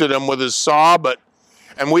gaffed them with a saw,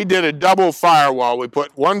 and we did a double firewall. We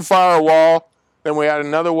put one firewall, then we had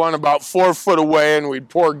another one about 4 foot away, and we'd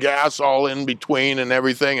pour gas all in between and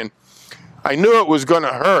everything. And I knew it was going to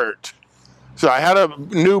hurt. So I had a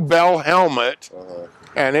new Bell helmet,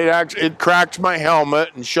 And it cracked my helmet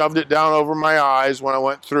and shoved it down over my eyes when I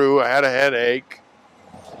went through. I had a headache.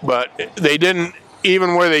 But they didn't,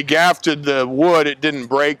 even where they gaffed the wood, it didn't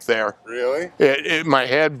break there. Really? My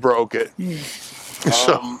head broke it.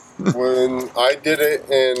 So when I did it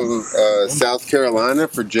in South Carolina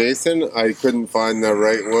for Jason, I couldn't find the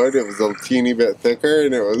right wood. It was a teeny bit thicker,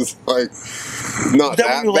 and it was like not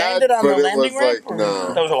that bad, but it was like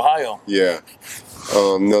no. That was Ohio. Yeah.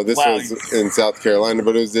 No, this was in South Carolina,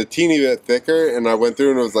 but it was a teeny bit thicker, and I went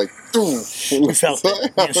through and it was like, you felt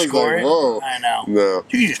it. I was like, whoa. I know. No.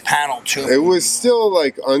 You just panel too. It was still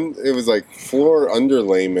like, it was like floor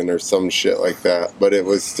underlayment or some shit like that, but it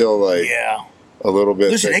was still like a little bit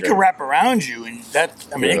Listen, thicker. it could wrap around you, and that,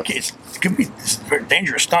 I mean, it could be a very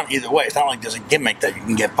dangerous stunt either way. It's not like there's a gimmick that you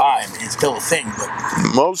can get by. I mean, it's still a thing, but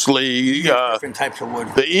mostly different types of wood.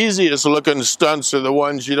 The easiest looking stunts are the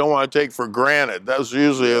ones you don't want to take for granted. Those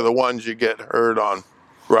usually are the ones you get hurt on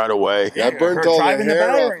right away. Yeah, I burnt all the hair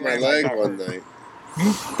off my leg one night.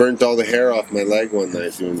 Burnt all the hair off my leg one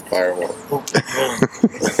night doing the firewall.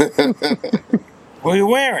 What are you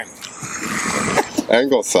wearing?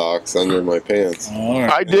 Ankle socks under my pants. Right.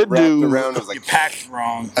 I did do. Around, was like, you packed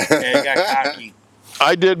wrong. Yeah, you got cocky.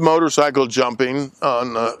 I did motorcycle jumping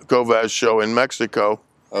on the Govaz show in Mexico.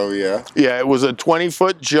 Oh, yeah? Yeah, it was a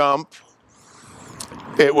 20-foot jump.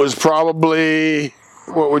 It was probably,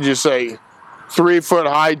 what would you say, 3-foot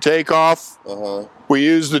high takeoff. Uh-huh. We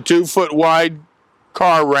used the 2-foot wide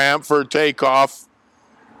car ramp for takeoff,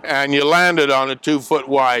 and you landed on a 2-foot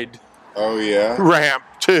wide ramp,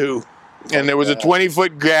 too. And there was a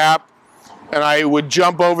 20-foot gap, and I would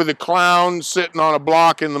jump over the clown sitting on a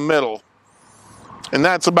block in the middle. And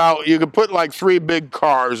that's about, you could put like 3 big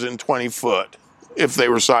cars in 20 foot if they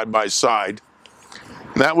were side by side.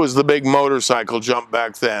 And that was the big motorcycle jump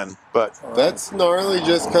back then. But that's gnarly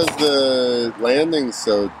just because the landing's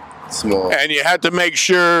so small. And you had to make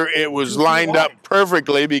sure it was lined up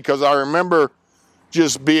perfectly, because I remember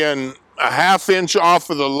just being a half-inch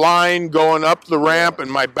off of the line going up the ramp,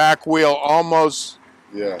 and my back wheel almost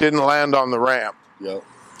didn't land on the ramp. Yep.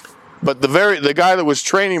 But the guy that was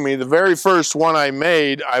training me, the very first one I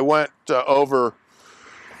made, I went over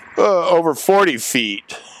 40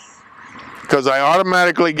 feet, because I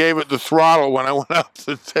automatically gave it the throttle when I went up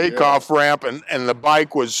the takeoff ramp, and the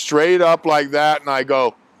bike was straight up like that, and I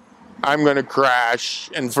go, I'm going to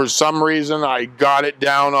crash. And for some reason, I got it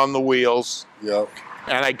down on the wheels. Yep.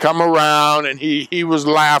 And I come around, and he was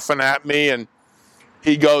laughing at me, and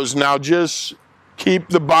he goes, now just keep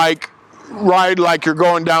the bike ride like you're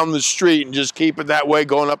going down the street, and just keep it that way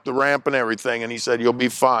going up the ramp and everything. And he said, you'll be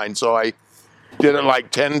fine. So I did it like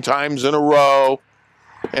 10 times in a row,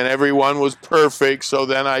 and everyone was perfect. So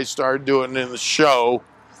then I started doing it in the show,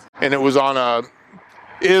 and it was on a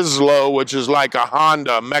Islo, which is like a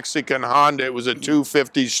Honda, Mexican Honda. It was a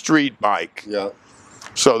 250 street bike. Yeah.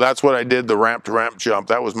 So that's what I did, the ramp-to-ramp jump.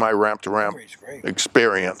 That was my ramp-to-ramp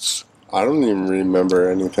experience. I don't even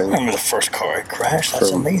remember anything. I remember the first car I crashed.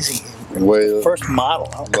 That's amazing. Way first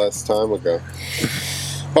model. Less time ago.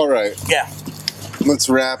 All right. Yeah. Let's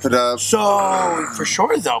wrap it up. So, for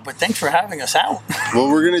sure, though, but thanks for having us out. Well,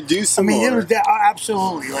 we're going to do some more. It was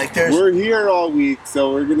absolutely. Like, we're here all week,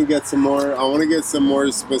 so we're going to get some more. I want to get some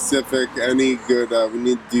more specific, any good, we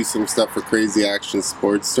need to do some stuff for Crazy Action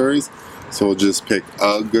Sports Stories. So we'll just pick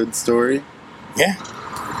a good story. Yeah.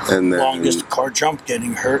 And then longest car jump,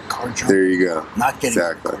 getting hurt, car jump. There you go. Not getting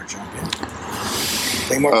hurt, car jump. Yeah.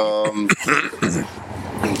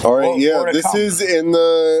 All right, this is in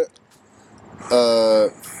the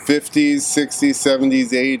 50s, 60s,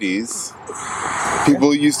 70s, 80s.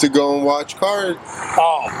 People used to go and watch cars.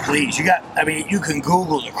 Oh, please. You can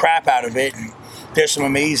Google the crap out of it, and there's some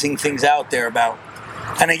amazing things out there about.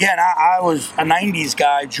 And again, I was a 90s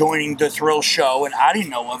guy joining the thrill show, and I didn't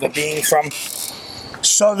know of it being from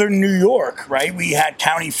southern New York, right? We had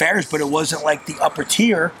county fairs, but it wasn't like the upper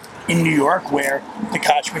tier in New York where the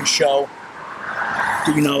Kochman show,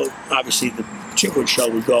 obviously the Chitwood show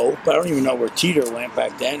would go, but I don't even know where Teeter went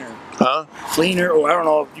back then, or Fleener, or I don't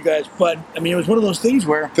know if you guys, but I mean, it was one of those things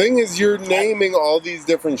where... Thing is, you're naming all these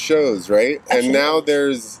different shows, right? Absolutely. And now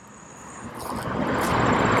there's...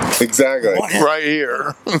 Exactly. Right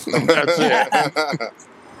here. That's it.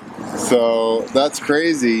 So that's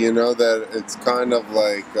crazy, that it's kind of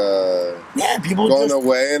like people going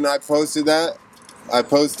away. And I posted that. I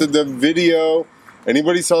posted the video.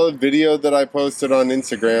 Anybody saw the video that I posted on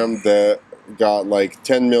Instagram that got like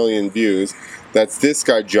 10 million views? That's this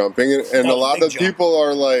guy jumping. And a lot of people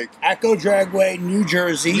are like... Echo Dragway, New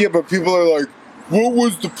Jersey. Yeah, but people are like, what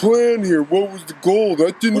was the plan here? What was the goal?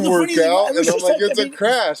 That didn't work out. And I'm like, it's a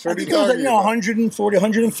crash. What are you talking about? 140,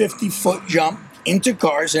 150 foot jump into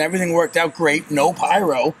cars, and everything worked out great. No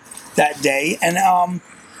pyro that day. And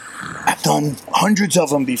I've done hundreds of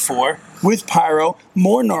them before with pyro,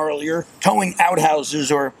 more gnarlier, towing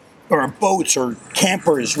outhouses or boats or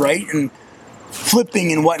campers, right? And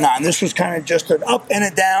flipping and whatnot. And this was kind of just an up and a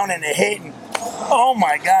down and a hit. And oh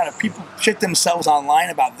my God, if people shit themselves online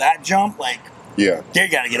about that jump, like, yeah, they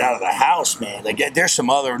got to get out of the house, man. Like, there's some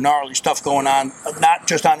other gnarly stuff going on, not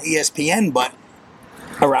just on ESPN, but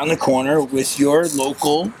around the corner with your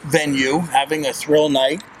local venue having a thrill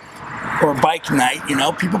night or bike night. You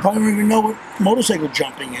know, people probably don't even know what motorcycle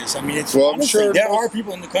jumping is. I mean, it's honestly, there are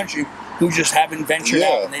people in the country who just haven't ventured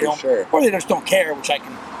out, and they don't, or they just don't care, which I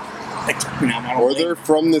can, like, you know, I don't or they're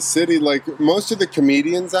from the city. Like most of the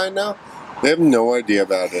comedians I know, they have no idea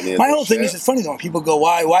about any of My this whole thing is, it's funny though when people go,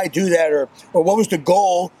 why do that, or what was the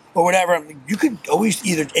goal, or whatever. I mean, you could always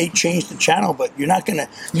either change the channel, but you're not gonna.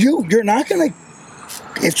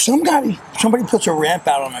 If somebody puts a ramp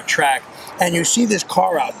out on a track, and you see this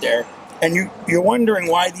car out there, and you're wondering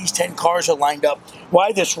why these 10 cars are lined up,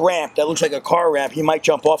 why this ramp that looks like a car ramp, he might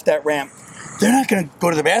jump off that ramp. They're not going to go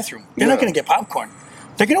to the bathroom. They're not going to get popcorn.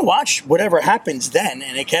 They're going to watch whatever happens then,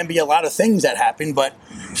 and it can be a lot of things that happen, but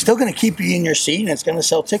still going to keep you in your seat, and it's going to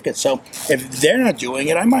sell tickets. So if they're not doing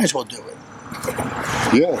it, I might as well do it.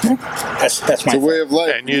 Yeah. That's my it's a way of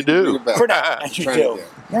life. And you do. And you do.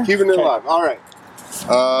 Yeah. Keeping it alive. All right.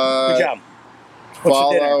 Good job.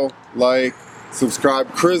 Follow, like, subscribe.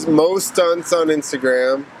 Chris Mo Stunts on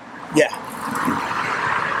Instagram. Yeah.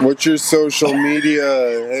 What's your social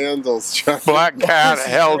media handles, John? Black Cat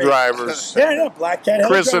Hell Drivers. Yeah, Black Cat Hell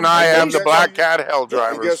Drivers. Chris and I have the Black Cat Hell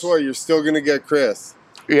Drivers. And guess what? You're still going to get Chris.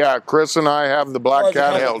 Yeah, Chris and I have the Black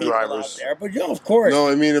Cat Hell Drivers. There, but yeah, of course. No,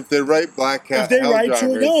 I mean, if they write Black Cat Hell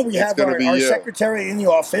Drivers, we have our secretary in the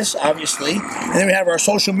office, obviously, and then we have our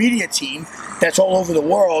social media team that's all over the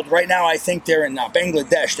world. Right now, I think they're in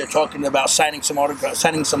Bangladesh. They're talking about signing some autographs,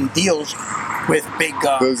 signing some deals with big...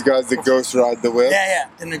 those guys that ghost ride the whip? Yeah.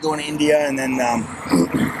 Then they're going to India and then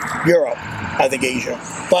Europe, I think Asia.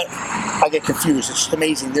 But I get confused. It's just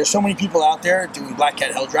amazing. There's so many people out there doing Black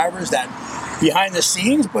Cat Hell Drivers that... behind the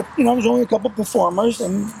scenes, but you know, there's only a couple performers,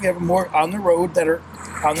 and we have more on the road that are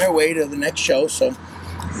on their way to the next show, so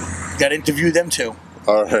got to interview them too.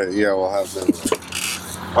 All right, yeah, we'll have them.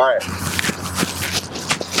 All right.